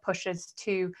a lot of pushes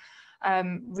to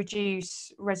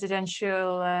reduce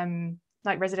residential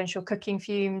cooking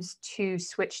fumes, to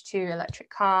switch to electric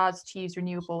cars, to use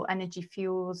renewable energy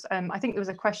fuels. I think there was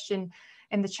a question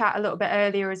in the chat a little bit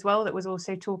earlier as well that was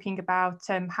also talking about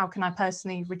how can I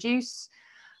personally reduce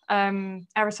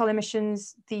aerosol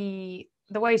emissions. The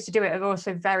ways to do it are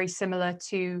also very similar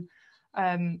to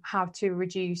how to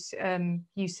reduce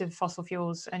use of fossil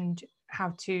fuels and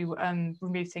how to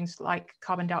remove things like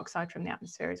carbon dioxide from the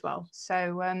atmosphere as well.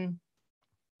 So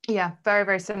yeah, very,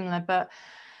 very similar. But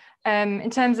In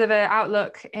terms of an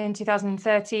outlook in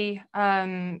 2030,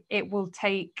 it will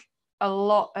take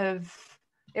a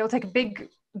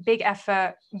big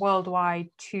effort worldwide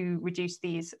to reduce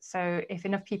these. So if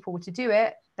enough people were to do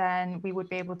it, then we would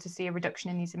be able to see a reduction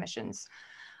in these emissions.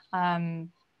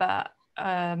 But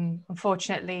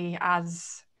unfortunately,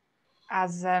 as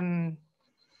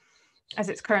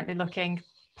it's currently looking,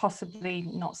 possibly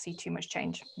not see too much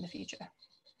change in the future.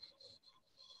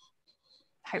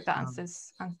 Hope that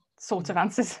answers, sort of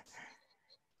answers.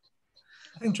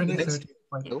 I think 2030 is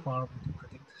quite far to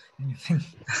predict anything.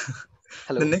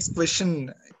 The next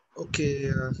question, okay.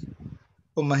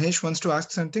 Mahesh wants to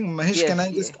ask something. Mahesh, yes, can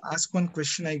I just ask one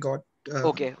question I got?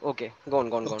 Okay. Go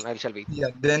on. I shall wait. Yeah,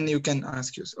 then you can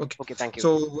ask yours. Okay. Okay, thank you.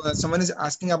 So someone is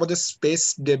asking about the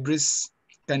space debris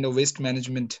kind of waste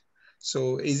management.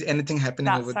 So is anything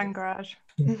happening over there? Ankaraj.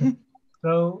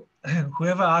 So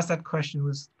whoever asked that question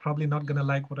was probably not going to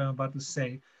like what I'm about to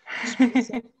say.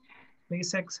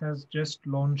 SpaceX has just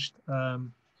launched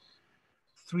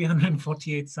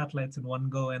 348 satellites in one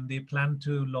go, and they plan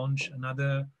to launch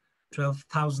another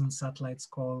 12,000 satellites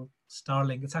called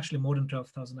Starlink. It's actually more than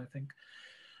 12,000, I think.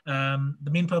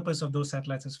 The main purpose of those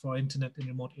satellites is for internet in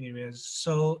remote areas.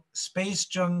 So space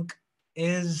junk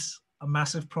is a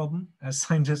massive problem. As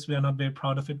scientists, we are not very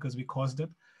proud of it because we caused it.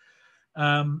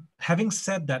 Having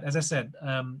said that, as I said,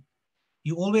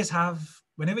 you always have,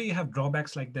 whenever you have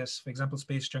drawbacks like this, for example,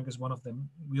 space junk is one of them,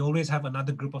 we always have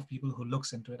another group of people who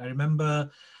looks into it. I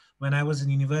remember when I was in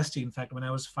university, in fact, when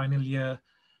I was final year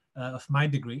of my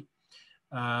degree,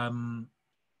 one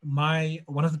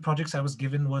of the projects I was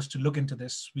given was to look into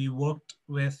this. We worked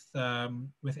with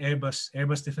Airbus.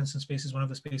 Airbus Defence and Space is one of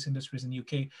the space industries in the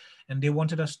UK, and they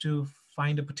wanted us to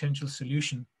find a potential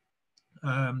solution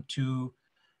to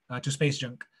space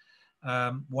junk.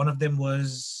 One of them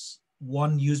was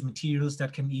use materials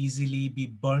that can easily be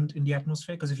burned in the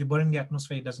atmosphere, because if you burn in the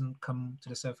atmosphere, it doesn't come to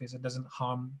the surface. It doesn't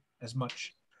harm as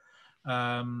much.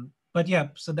 But yeah,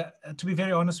 so that, to be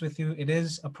very honest with you, it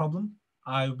is a problem.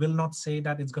 I will not say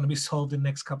that it's going to be solved in the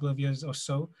next couple of years or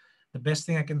so. The best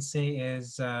thing I can say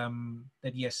is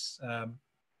that yes,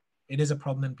 it is a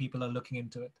problem and people are looking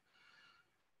into it.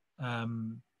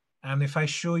 And if I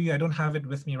show you, I don't have it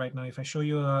with me right now. If I show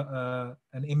you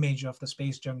an image of the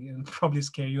space junk, it'll probably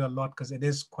scare you a lot because it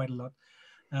is quite a lot.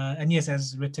 And yes,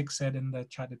 as Ritik said in the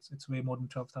chat, it's way more than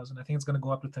 12,000. I think it's going to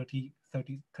go up to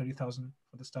 30,000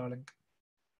 for the Starlink.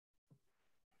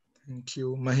 Thank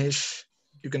you. Mahesh,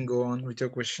 you can go on with your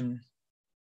question.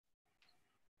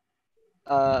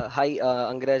 Hi,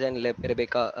 Ankaraj and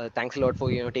Rebecca. Thanks a lot for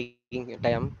taking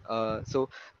time. So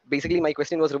basically, my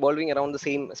question was revolving around the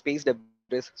same space debris.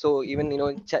 So even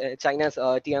China's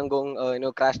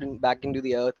Tiangong crashed back into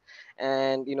the Earth,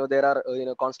 and there are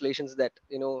constellations that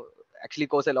actually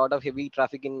cause a lot of heavy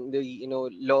traffic in the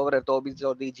lower Earth orbits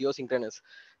or the geosynchronous.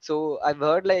 So I've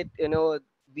heard like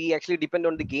we actually depend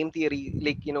on the game theory,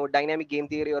 like dynamic game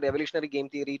theory or evolutionary game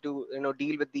theory to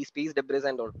deal with the space debris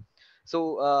and all.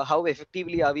 So how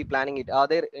effectively are we planning it? Are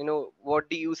there what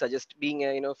do you suggest, being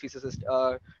a physicist?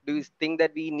 Do you think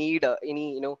that we need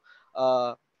any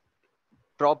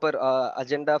proper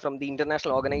agenda from the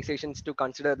international organizations to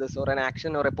consider this, or an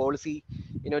action or a policy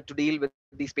to deal with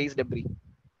the space debris?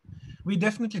 We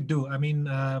definitely do. I mean,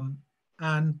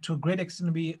 and to a great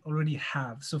extent, we already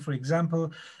have. So for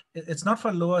example, it's not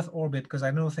for low Earth orbit, because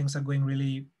I know things are going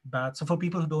really bad. So for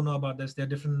people who don't know about this, there are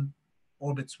different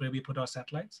orbits where we put our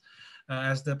satellites.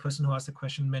 As the person who asked the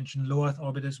question mentioned, low Earth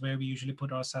orbit is where we usually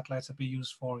put our satellites that we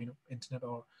use for internet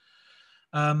or.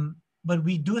 But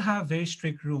we do have very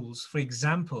strict rules. For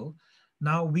example,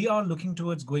 now we are looking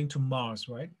towards going to Mars,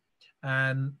 right?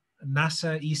 And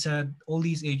NASA, ESA, all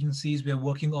these agencies, we are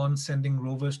working on sending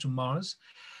rovers to Mars.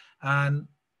 And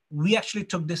we actually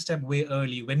took this step way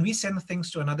early. When we send things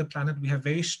to another planet, we have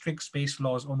very strict space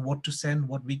laws on what to send,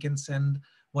 what we can send,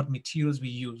 what materials we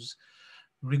use.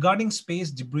 Regarding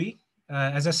space debris,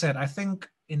 as I said, I think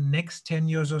in next 10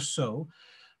 years or so,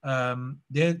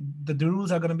 the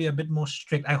rules are going to be a bit more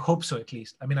strict. I hope so, at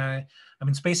least. I mean,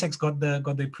 SpaceX got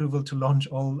the approval to launch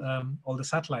all the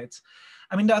satellites.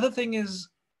 I mean, the other thing is,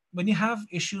 when you have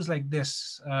issues like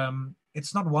this,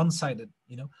 it's not one-sided.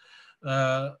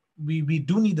 We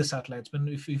do need the satellites. But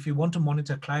if you want to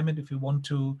monitor climate, if you want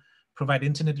to provide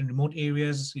internet in remote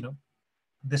areas,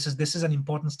 this is an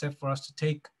important step for us to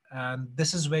take. And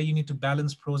this is where you need to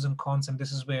balance pros and cons, and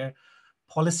this is where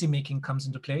policy making comes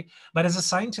into play. But as a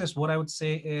scientist, what I would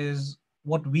say is,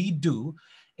 what we do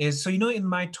is, so in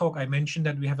my talk, I mentioned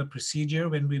that we have a procedure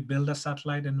when we build a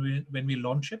satellite and when we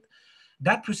launch it.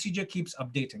 That procedure keeps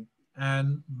updating.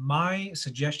 And my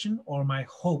suggestion or my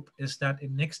hope is that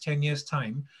in next 10 years'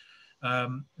 time,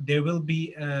 there will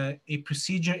be a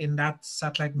procedure in that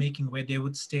satellite making where they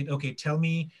would state, okay, tell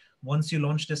me once you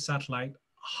launch this satellite,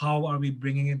 how are we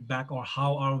bringing it back, or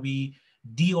how are we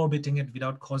deorbiting it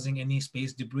without causing any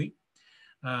space debris?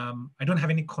 I don't have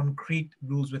any concrete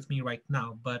rules with me right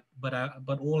now, but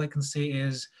all I can say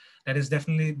is that is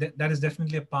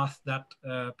definitely a path that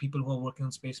people who are working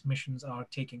on space missions are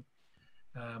taking,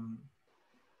 um,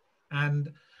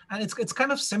 and it's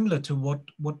kind of similar to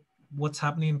what's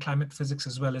happening in climate physics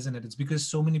as well, isn't it? It's because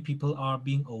so many people are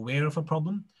being aware of a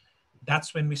problem.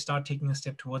 That's when we start taking a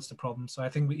step towards the problem. So I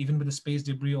think even with the space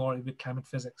debris or with climate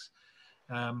physics,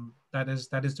 that is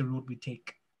the route we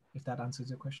take. If that answers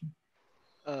your question.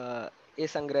 Uh,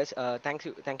 yes, Angraj,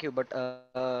 thank you. But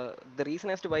the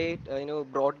reason as to why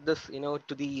it, brought this,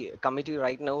 to the committee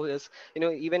right now is,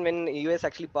 even when US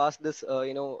actually passed this,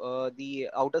 the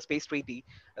Outer Space Treaty,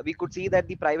 we could see that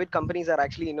the private companies are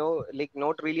actually, like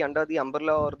not really under the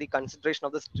umbrella or the consideration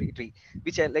of this treaty,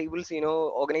 which enables,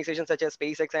 organizations such as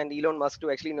SpaceX and Elon Musk to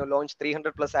actually, launch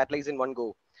 300 plus satellites in one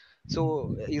go.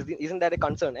 So isn't that a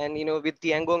concern? And with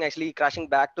Tiangong actually crashing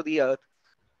back to the Earth,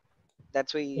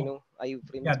 that's why I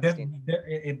frame Yeah, this question.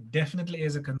 it definitely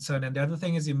is a concern. And the other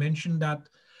thing is, you mentioned that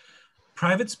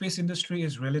private space industry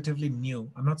is relatively new.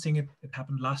 I'm not saying it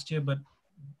happened last year, but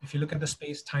if you look at the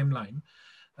space timeline,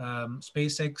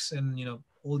 SpaceX and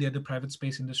all the other private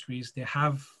space industries, they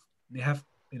have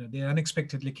they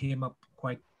unexpectedly came up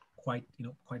quite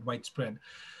widespread.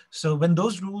 So when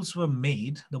those rules were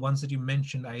made, the ones that you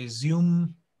mentioned, I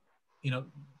assume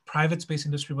private space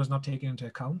industry was not taken into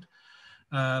account.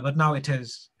 But now it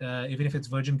is. Even if it's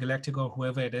Virgin Galactic or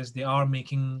whoever it is, they are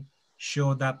making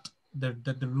sure that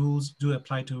the rules do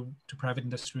apply to private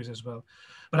industries as well.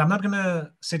 But I'm not going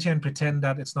to sit here and pretend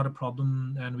that it's not a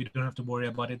problem and we don't have to worry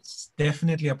about it. It's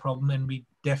definitely a problem, and we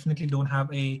definitely don't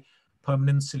have a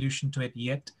permanent solution to it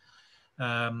yet.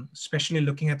 Especially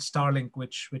looking at Starlink,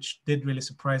 which did really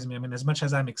surprise me. I mean, as much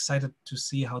as I'm excited to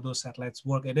see how those satellites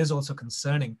work, it is also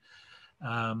concerning.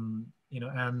 And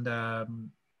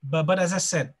but as I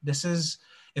said,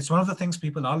 it's one of the things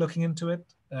people are looking into it.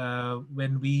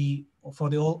 When we for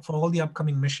all the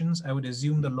upcoming missions, I would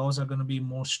assume the laws are going to be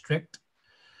more strict,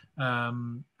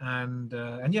 and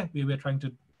yeah, we're trying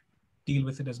to deal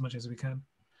with it as much as we can.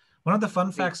 One of the fun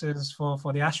Great. facts is for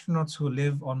the astronauts who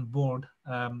live on board.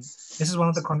 This is one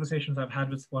of the conversations I've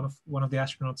had with one of the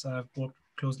astronauts I've worked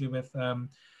closely with.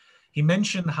 He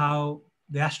mentioned how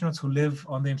the astronauts who live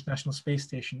on the International Space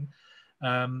Station,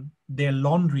 their the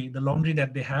laundry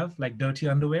that they have, like dirty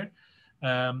underwear,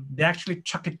 they actually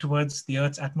chuck it towards the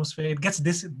Earth's atmosphere. It gets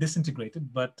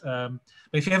disintegrated, but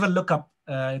if you ever look up,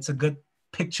 it's a good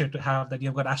picture to have that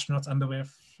you've got astronauts underwear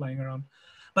flying around.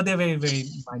 But they're very, very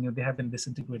minute. They have been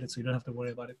disintegrated, so you don't have to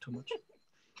worry about it too much.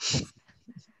 Hopefully.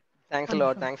 Thanks a lot.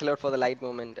 Wonderful. Thanks a lot for the light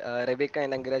moment. Rebecca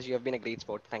and Angaraj, you have been a great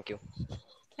sport. Thank you.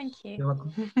 Thank you. You're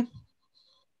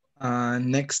welcome.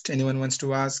 Next, anyone wants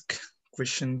to ask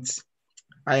questions?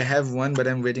 I have one, but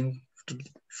I'm waiting to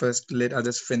first let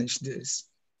others finish this.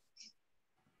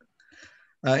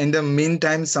 In the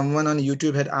meantime, someone on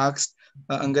YouTube had asked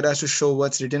Angaraj to show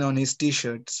what's written on his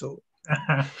T-shirt. So,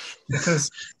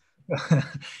 Because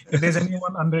if there's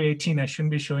anyone under 18, I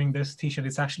shouldn't be showing this T-shirt.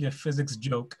 It's actually a physics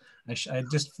joke. I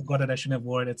just forgot that I shouldn't have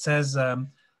worn it. It says,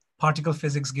 "Particle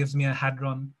physics gives me a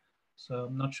hadron." So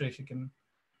I'm not sure if you can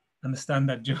understand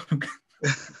that joke.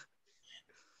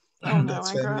 Oh no,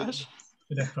 that's my fine. gosh.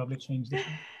 Should have probably changed it.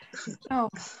 Oh,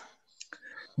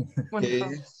 wonderful.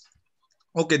 Okay.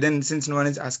 Okay, then since no one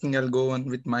is asking, I'll go on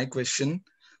with my question.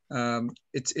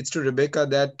 It's to Rebecca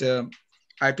that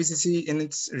IPCC in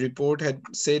its report had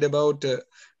said about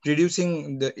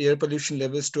reducing the air pollution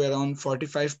levels to around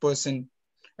 45%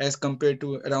 as compared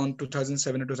to around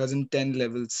 2007 or 2010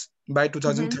 levels by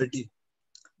 2030,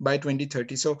 by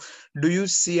 2030. So do you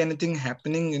see anything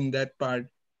happening in that part?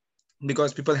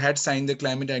 Because people had signed the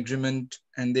climate agreement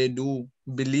and they do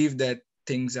believe that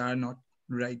things are not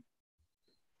right.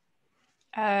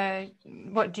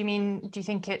 What do you mean? Do you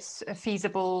think it's a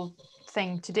feasible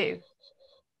thing to do?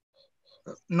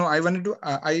 No, I wanted to.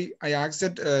 I asked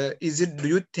that. Is it? Do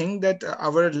you think that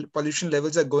our pollution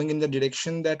levels are going in the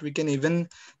direction that we can even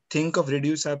think of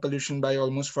reduce our pollution by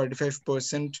almost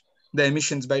 45%, the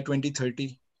emissions by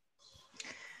 2030?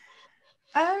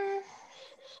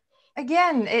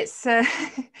 Again, it's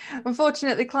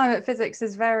unfortunately climate physics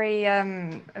is very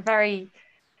a very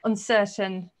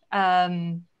uncertain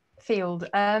field.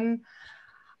 I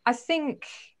think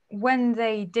when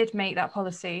they did make that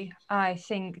policy, I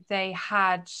think they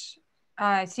had.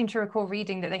 I seem to recall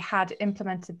reading that they had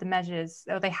implemented the measures,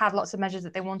 or they had lots of measures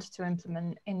that they wanted to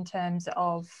implement in terms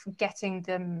of getting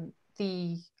the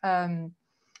the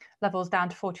levels down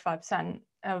to 45%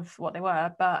 of what they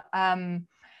were. But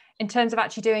in terms of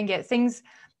actually doing it, things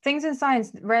in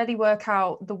science rarely work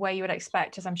out the way you would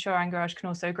expect, as I'm sure Ankaraj can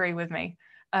also agree with me.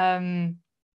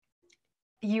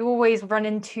 You always run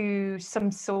into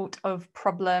some sort of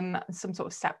problem, some sort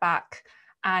of setback,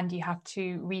 and you have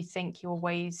to rethink your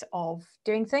ways of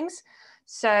doing things.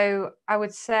 So I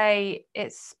would say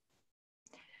it's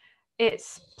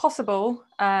possible,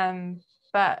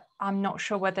 but I'm not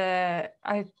sure whether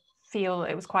I feel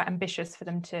it was quite ambitious for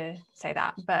them to say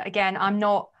that. But again, I'm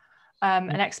not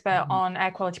an expert on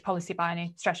air quality policy by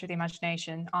any stretch of the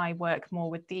imagination. I work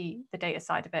more with the data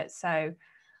side of it. So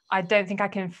I don't think I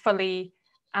can fully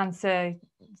answer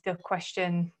the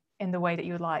question in the way that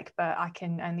you would like, but I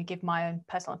can only give my own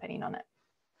personal opinion on it.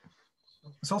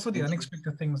 It's also the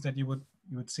unexpected things that you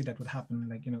would see that would happen,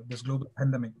 like, this global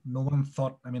pandemic. No one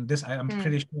thought, I mean, I'm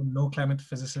pretty sure no climate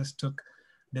physicist took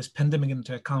this pandemic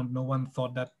into account. No one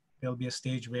thought that there'll be a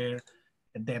stage where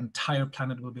the entire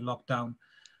planet will be locked down.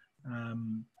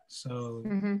 So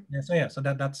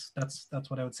that's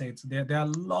what I would say. It's there are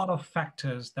a lot of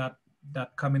factors that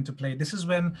come into play. This is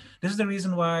the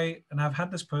reason why, and I've had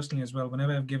this personally as well,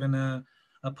 whenever I've given a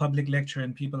public lecture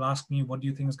and people ask me, what do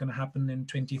you think is going to happen in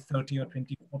 2030 or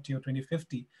 2040 or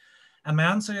 2050? And my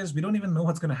answer is, we don't even know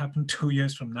what's going to happen 2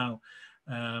 years from now.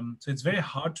 So it's very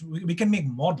hard we can make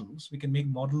models. We can make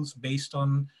models based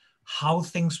on how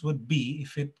things would be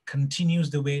if it continues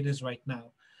the way it is right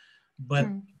now. But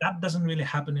that doesn't really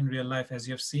happen in real life, as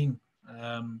you've seen.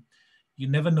 You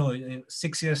never know.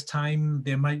 6 years' time,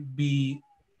 there might be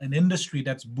an industry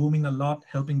that's booming a lot,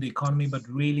 helping the economy, but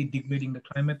really degrading the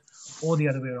climate, or the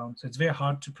other way around. So it's very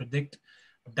hard to predict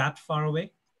that far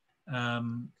away.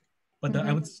 But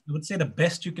I would say the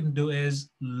best you can do is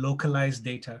localize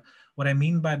data. What I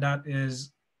mean by that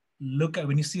is, look at,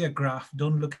 when you see a graph,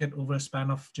 don't look at over a span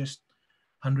of just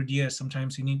 100 years.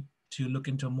 Sometimes you need to look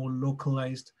into a more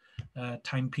localized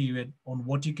time period on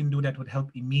what you can do that would help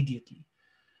immediately.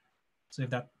 So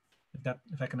if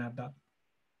I can add that.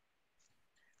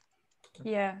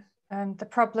 Yeah, the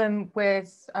problem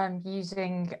with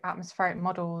using atmospheric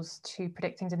models to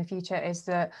predict things in the future is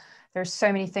that there's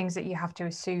so many things that you have to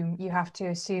assume. You have to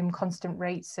assume constant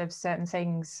rates of certain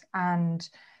things, and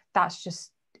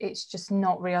it's just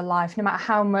not real life. No matter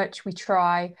how much we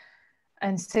try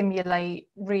and simulate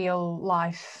real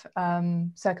life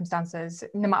circumstances,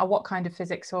 no matter what kind of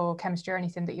physics or chemistry or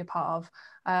anything that you're part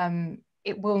of,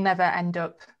 it will never end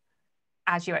up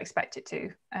as you expect it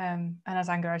to. And as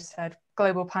Ankaraj said,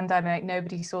 global pandemic,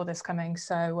 nobody saw this coming.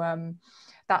 So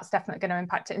that's definitely going to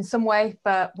impact it in some way,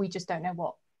 but we just don't know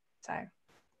what. So.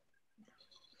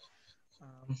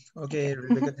 Okay,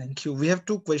 Rebecca, thank you. We have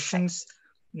two questions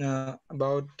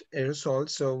about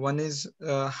aerosols. So one is,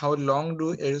 how long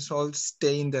do aerosols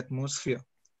stay in the atmosphere?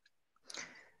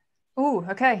 Oh,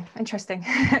 okay, interesting.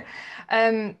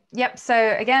 Yep,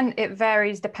 so again, it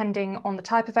varies depending on the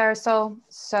type of aerosol.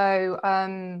 So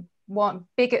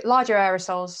larger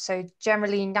aerosols, so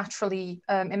generally naturally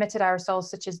emitted aerosols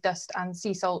such as dust and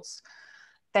sea salts,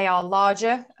 they are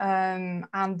larger and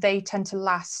they tend to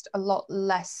last a lot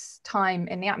less time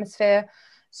in the atmosphere.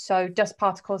 So dust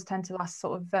particles tend to last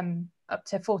sort of up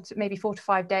to maybe 4 to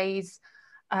 5 days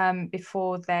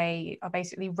before they are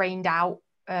basically rained out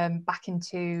back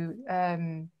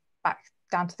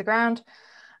down to the ground.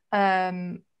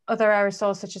 Other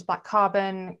aerosols such as black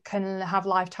carbon can have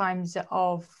lifetimes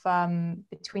of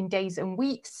between days and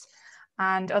weeks,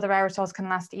 and other aerosols can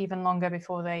last even longer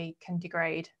before they can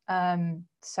degrade.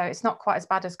 So it's not quite as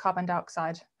bad as carbon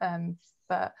dioxide,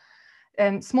 but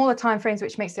smaller timeframes,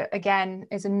 which makes it, again,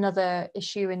 is another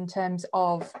issue in terms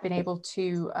of being able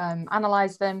to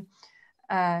analyze them.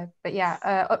 But yeah,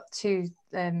 up to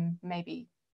maybe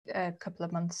a couple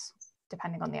of months,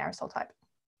 depending on the aerosol type.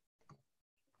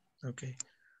 Okay.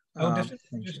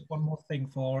 Just one more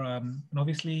thing and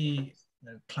obviously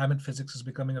climate physics is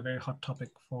becoming a very hot topic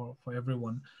for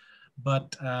everyone.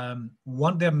 But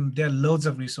there are loads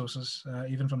of resources,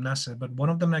 even from NASA, but one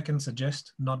of them I can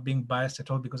suggest, not being biased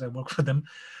at all because I work for them.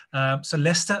 So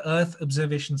Leicester Earth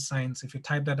Observation Science, if you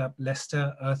type that up,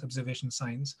 Leicester Earth Observation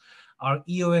Science, our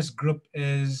EOS group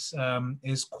is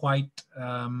quite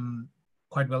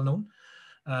well known.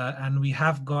 And we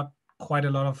have got quite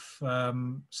a lot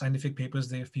of scientific papers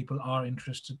there if people are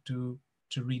interested to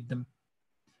read them.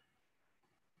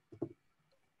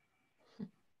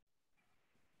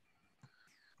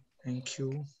 Thank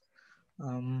you.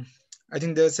 I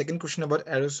think the second question about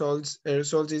aerosols.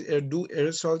 Aerosols is, do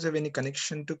aerosols have any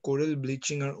connection to coral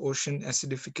bleaching or ocean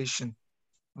acidification?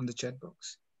 On the chat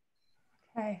box.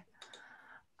 Okay.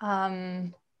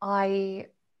 I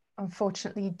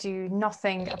unfortunately do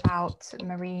nothing about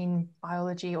marine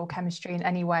biology or chemistry in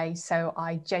any way, so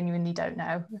I genuinely don't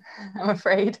know. I'm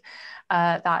afraid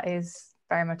that is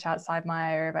very much outside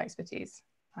my area of expertise.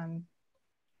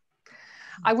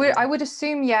 I would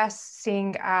assume yes,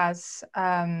 seeing as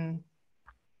I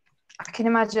can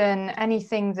imagine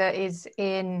anything that is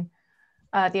in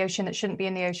the ocean that shouldn't be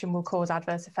in the ocean will cause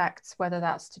adverse effects, whether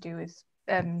that's to do with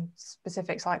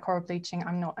specifics like coral bleaching,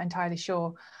 I'm not entirely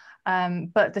sure.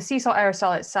 But the sea salt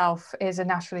aerosol itself is a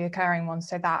naturally occurring one,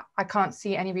 so that I can't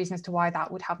see any reason as to why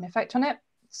that would have an effect on it.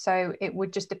 So it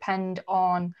would just depend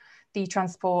on the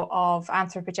transport of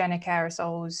anthropogenic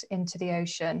aerosols into the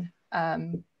ocean,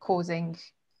 causing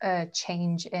a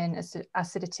change in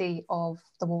acidity of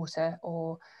the water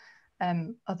or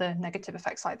other negative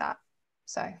effects like that.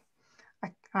 So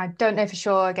I don't know for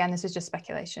sure. Again, this is just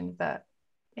speculation, but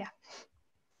yeah.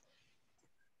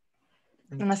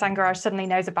 Unless Ankaraj suddenly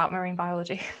knows about marine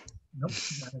biology. Nope.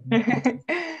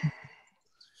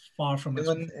 Far from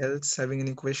Anyone else having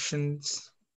any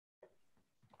questions?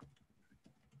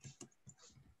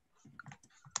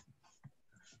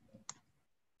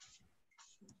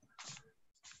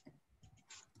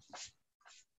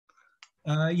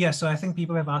 Yeah, so I think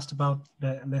people have asked about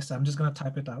the Leicester. I'm just going to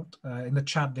type it out. In the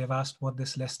chat, they've asked what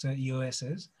this Leicester EOS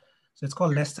is. So it's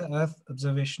called Leicester Earth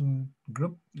Observation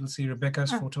Group. You'll see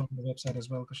Rebecca's photo on the website as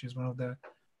well, because she's one of the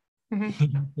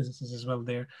physicists as well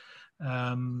there.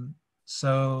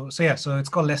 So it's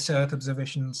called Leicester Earth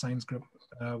Observation Science Group.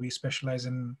 We specialize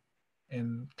in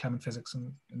climate physics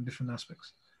and in different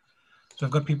aspects. So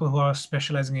I've got people who are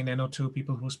specializing in NO2,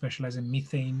 people who specialize in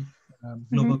methane,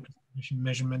 global precipitation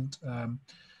measurement.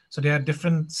 So there are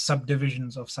different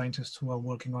subdivisions of scientists who are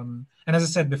working on, and as I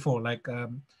said before, like,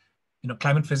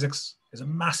 climate physics is a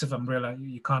massive umbrella.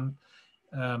 You can't,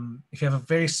 if you have a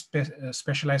very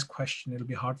specialized question, it'll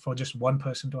be hard for just one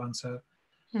person to answer.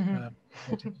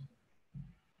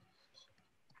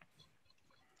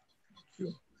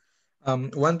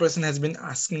 One person has been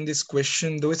asking this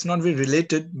question, though it's not very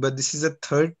related, but this is the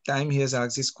third time he has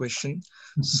asked this question.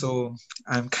 So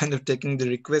I'm kind of taking the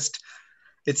request.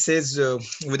 It says,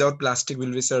 without plastic, will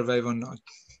we survive or not?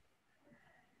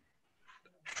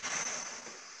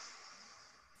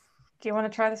 Do you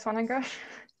want to try this one, Ankaraj?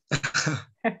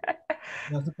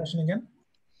 What's the question again?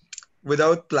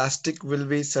 Without plastic, will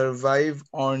we survive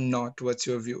or not? What's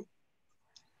your view?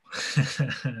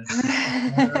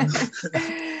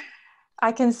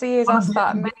 I can see he's asked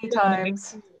that many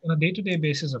times. On a day-to-day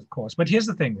basis, of course. But here's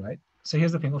the thing, right? So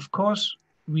here's the thing. Of course,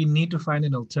 we need to find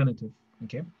an alternative,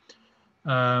 okay?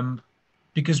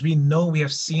 Because we know, we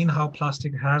have seen how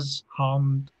plastic has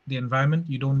harmed the environment.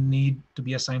 You don't need to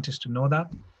be a scientist to know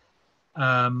that.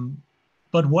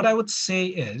 But what I would say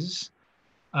is,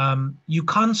 you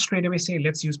can't straight away say,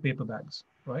 let's use paper bags,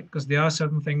 right? Because there are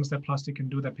certain things that plastic can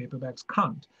do that paper bags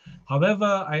can't.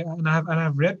 However,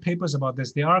 I've read papers about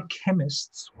this. There are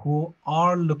chemists who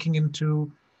are looking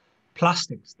into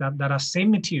plastics that are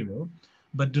same material,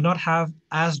 but do not have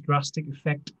as drastic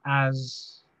effect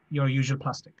as your usual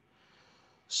plastic.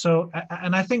 So,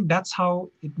 and I think that's how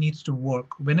it needs to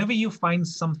work. Whenever you find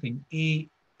something, a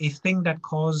thing that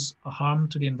causes a harm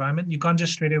to the environment, you can't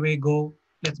just straight away go,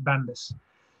 let's ban this.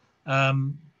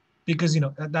 Because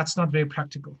that's not very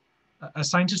practical. As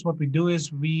scientists, what we do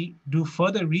is we do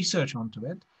further research onto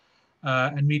it,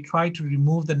 and we try to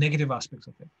remove the negative aspects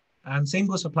of it. And same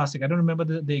goes for plastic. I don't remember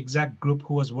the exact group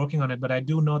who was working on it, but I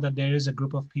do know that there is a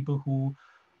group of people who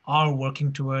are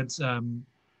working towards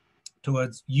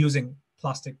using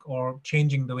plastic or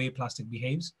changing the way plastic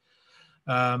behaves.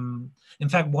 In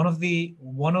fact, one of the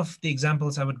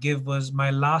examples I would give was my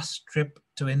last trip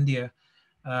to India.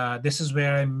 This is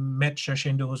where I met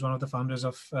Shashendu, who's one of the founders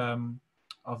of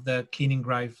the cleaning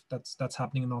drive that's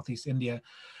happening in Northeast India.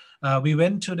 We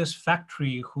went to this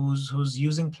factory who's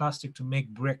using plastic to make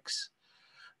bricks.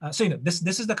 So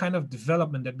this is the kind of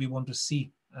development that we want to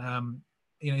see.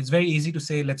 It's very easy to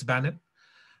say let's ban it,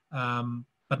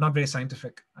 but not very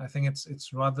scientific. I think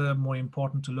it's rather more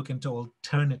important to look into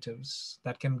alternatives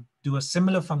that can do a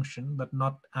similar function but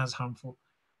not as harmful.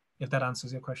 If that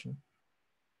answers your question.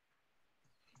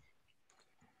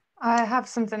 I have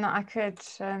something that I could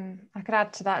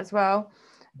add to that as well.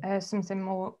 Something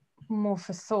more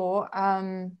for thought.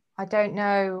 I don't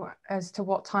know as to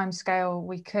what time scale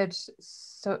we could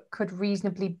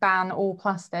reasonably ban all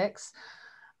plastics,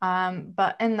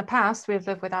 but in the past we've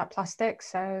lived without plastic,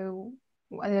 so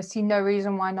I see no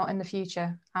reason why not in the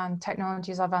future. And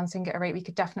technology is advancing at a rate we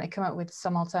could definitely come up with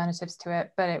some alternatives to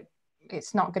it, but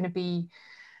it's not going to be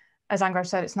as Ankaraj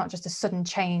said, it's not just a sudden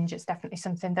change, it's definitely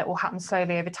something that will happen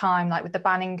slowly over time, like with the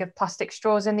banning of plastic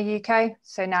straws in the UK.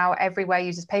 So now everywhere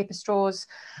uses paper straws.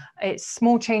 It's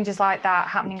small changes like that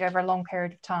happening over a long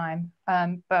period of time.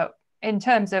 But in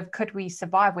terms of could we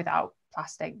survive without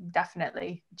plastic,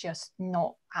 definitely, just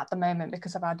not at the moment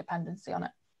because of our dependency on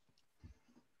it.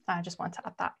 I just wanted to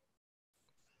add that.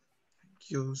 Thank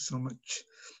you so much.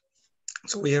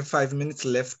 So we have 5 minutes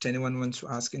left. Anyone wants to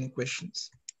ask any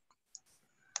questions?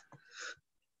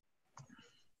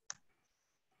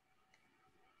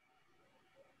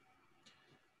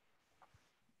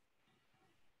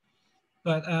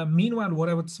 But meanwhile, what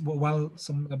I would,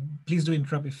 please do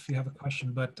interrupt if you have a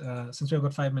question, but since we've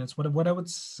got 5 minutes, what I would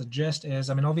suggest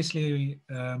is, I mean, obviously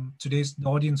today's the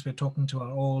audience we're talking to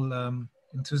are all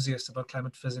enthusiasts about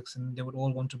climate physics, and they would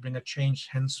all want to bring a change.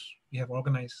 Hence, they have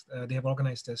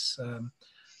organized this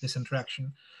this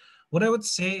interaction. What I would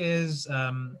say is,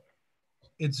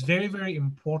 it's very, very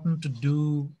important to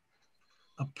do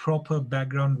a proper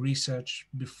background research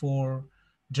before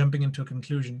jumping into a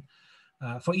conclusion.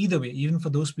 For either way, even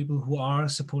for those people who are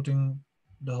supporting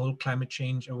the whole climate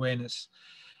change awareness.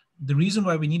 The reason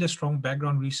why we need a strong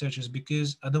background research is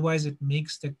because otherwise it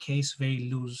makes the case very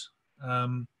loose.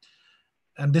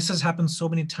 And this has happened so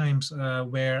many times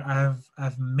where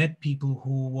I've met people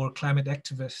who were climate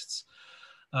activists,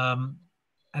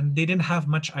 and they didn't have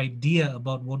much idea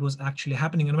about what was actually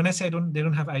happening. And when I say they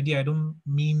don't have idea, I don't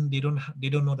mean they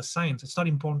don't know the science. It's not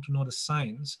important to know the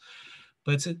science,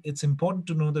 but it's important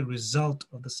to know the result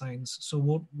of the science.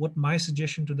 So what my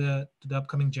suggestion to the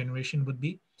upcoming generation would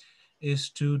be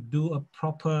is to do a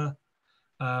proper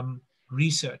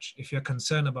research if you're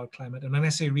concerned about climate. And when I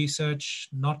say research,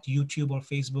 not YouTube or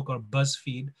Facebook or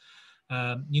BuzzFeed,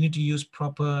 you need to use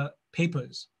proper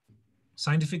papers.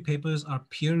 Scientific papers are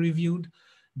peer reviewed.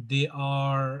 They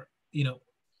are, you know,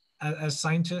 as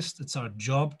scientists, it's our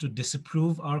job to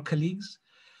disapprove our colleagues.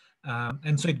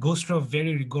 And so it goes through a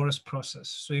very rigorous process.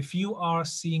 So if you are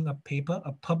seeing a paper,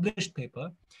 a published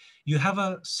paper, you have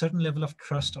a certain level of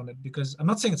trust on it, because I'm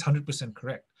not saying it's 100%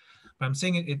 correct, but I'm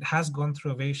saying it has gone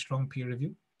through a very strong peer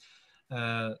review.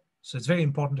 So it's very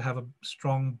important to have a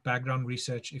strong background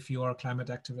research if you are a climate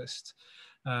activist.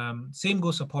 Same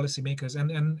goes for policymakers.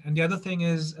 And the other thing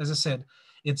is, as I said,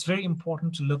 it's very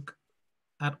important to look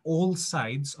at all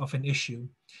sides of an issue.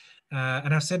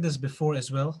 And I've said this before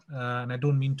as well, and I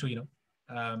don't mean to, you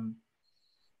know,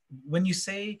 when you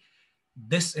say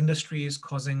this industry is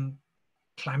causing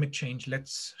climate change,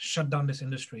 let's shut down this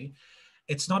industry,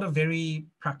 it's not a very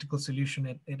practical solution.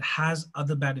 It has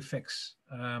other bad effects.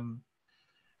 And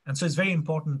so it's very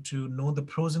important to know the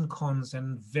pros and cons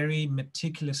and very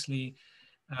meticulously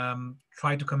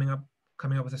try to coming up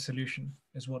with a solution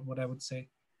is what I would say.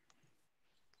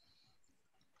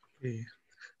 Okay.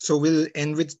 So we'll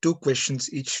end with 2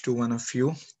 questions each to one of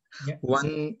you. Yeah.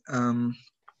 One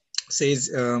says,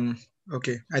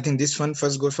 okay, I think this one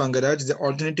first goes for Ankaraj, the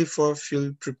alternative for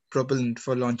fuel propellant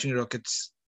for launching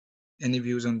rockets. Any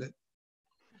views on that?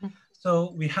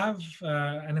 So we have,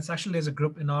 and it's actually there's a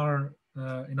group in our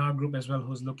group as well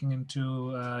who's looking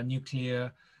into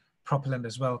nuclear propellant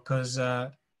as well, because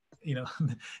you know,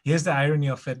 here's the irony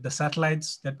of it: the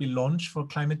satellites that we launch for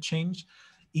climate change,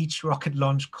 each rocket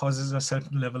launch causes a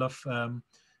certain level of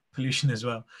pollution as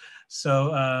well.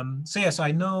 So so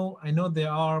I know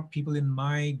there are people in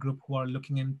my group who are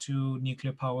looking into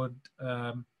nuclear powered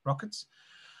rockets.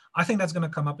 I think that's going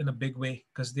to come up in a big way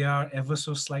because they are ever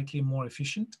so slightly more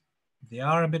efficient. They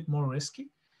are a bit more risky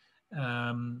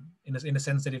in a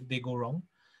sense that if they go wrong.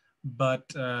 But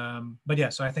yeah,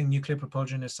 so I think nuclear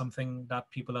propulsion is something that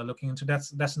people are looking into.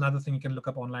 That's another thing you can look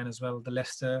up online as well. The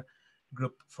Leicester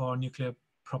group for nuclear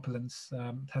propellants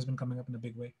has been coming up in a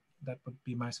big way. That would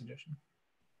be my suggestion.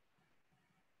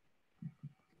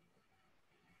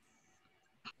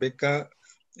 Becca,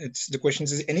 the question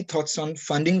is, any thoughts on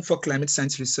funding for climate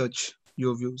science research,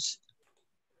 your views?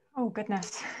 Oh,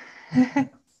 goodness.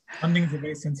 Funding is a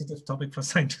very sensitive topic for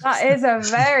scientists. That is a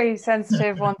very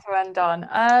sensitive one to end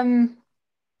on.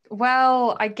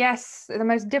 Well, I guess the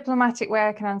most diplomatic way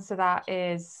I can answer that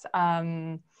is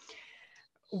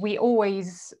we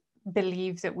always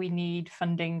believe that we need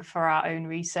funding for our own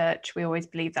research. We always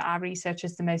believe that our research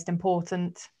is the most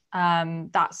important.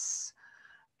 That's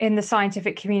in the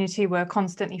scientific community, we're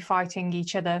constantly fighting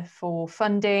each other for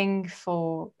funding,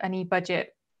 for any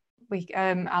budget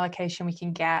allocation we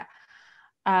can get.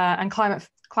 And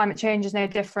climate change is no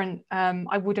different.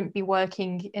 I wouldn't be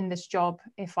working in this job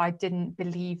if I didn't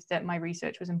believe that my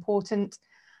research was important.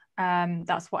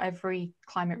 That's what every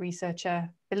climate researcher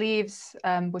believes.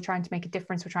 We're trying to make a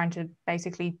difference. We're trying to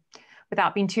basically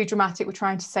without being too dramatic, we're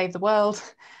trying to save the world.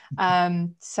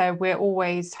 So we're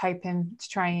always hoping to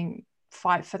try and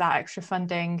fight for that extra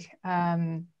funding.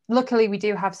 Luckily, we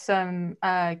do have some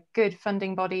good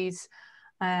funding bodies,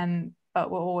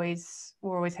 but we're always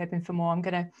hoping for more. I'm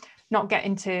going to not get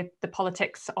into the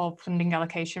politics of funding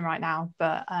allocation right now,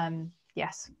 but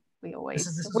yes, we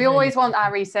always want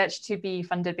our research to be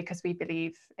funded because we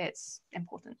believe it's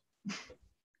important.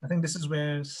 I think this is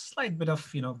where a slight bit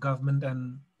of government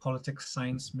and politics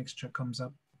science mixture comes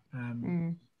up.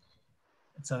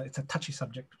 It's a touchy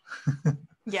subject.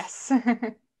 Yes.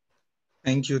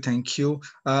 Thank you.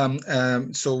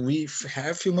 So we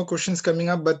have a few more questions coming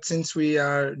up, but since we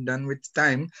are done with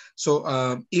time,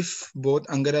 so if both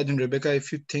Ankaraj and Rebecca,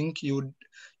 if you think you would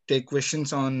take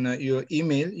questions on your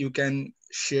email, you can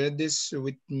share this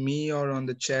with me or on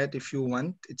the chat if you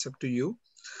want. It's up to you.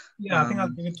 Yeah, I think I'll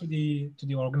give it to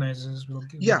the organizers. We'll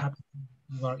give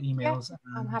our emails. Yeah,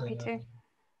 I'm happy to.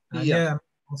 I'm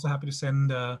also happy to send,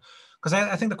 because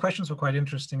I think the questions were quite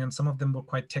interesting and some of them were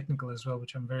quite technical as well,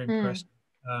 which I'm very impressed.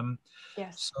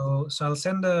 Yes. So I'll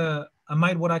send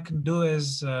what I can do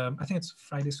is, I think it's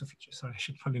Fridays for Future. Sorry, I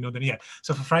should probably know that. Yeah.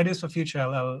 So for Fridays for Future,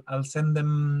 I'll send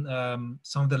them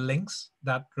some of the links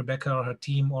that Rebecca or her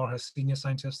team or her senior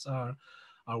scientists are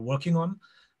working on,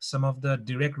 some of the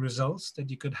direct results that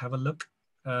you could have a look,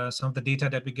 some of the data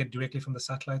that we get directly from the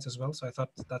satellites as well. So I thought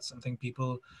that's something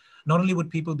not only would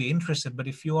people be interested, but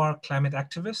if you are climate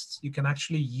activists, you can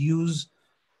actually use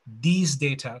these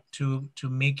data to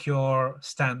make your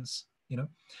stance.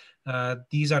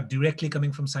 These are directly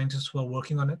coming from scientists who are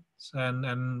working on it,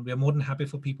 and we're more than happy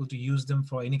for people to use them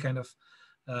for any kind of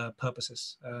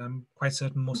purposes. Quite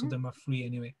certain most of them are free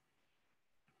anyway.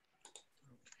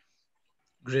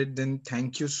 Great, then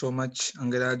thank you so much,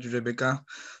 Ankaraj, Rebecca,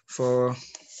 for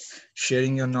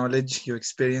sharing your knowledge, your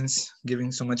experience,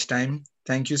 giving so much time.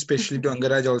 Thank you especially to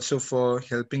Ankaraj also for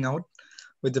helping out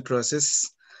with the process.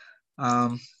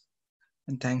 And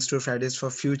thanks to Fridays for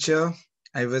Future.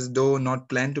 I was though not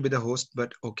planned to be the host,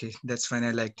 but okay, that's fine.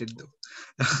 I liked it though.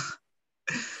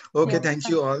 Okay, thank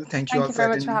you all. Thank you all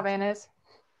very much for having us.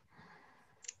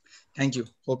 Thank you.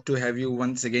 Hope to have you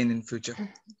once again in future.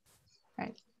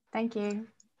 Right. Thank you.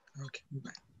 Okay,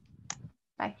 bye.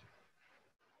 Bye.